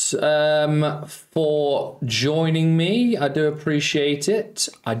always for joining me. I do appreciate it.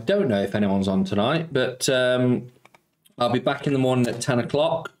 I don't know if anyone's on tonight, but I'll be back in the morning at 10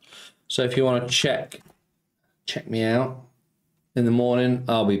 o'clock. So if you want to check me out in the morning,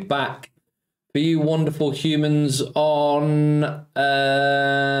 I'll be back. For you wonderful humans on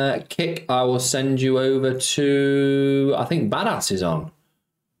Kick, I will send you over to, I think Badass is on.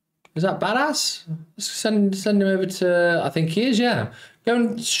 Is that Badass? Send him over to, I think he is, yeah. Go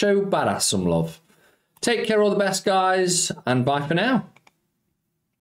and show Badass some love. Take care, all the best, guys, and bye for now.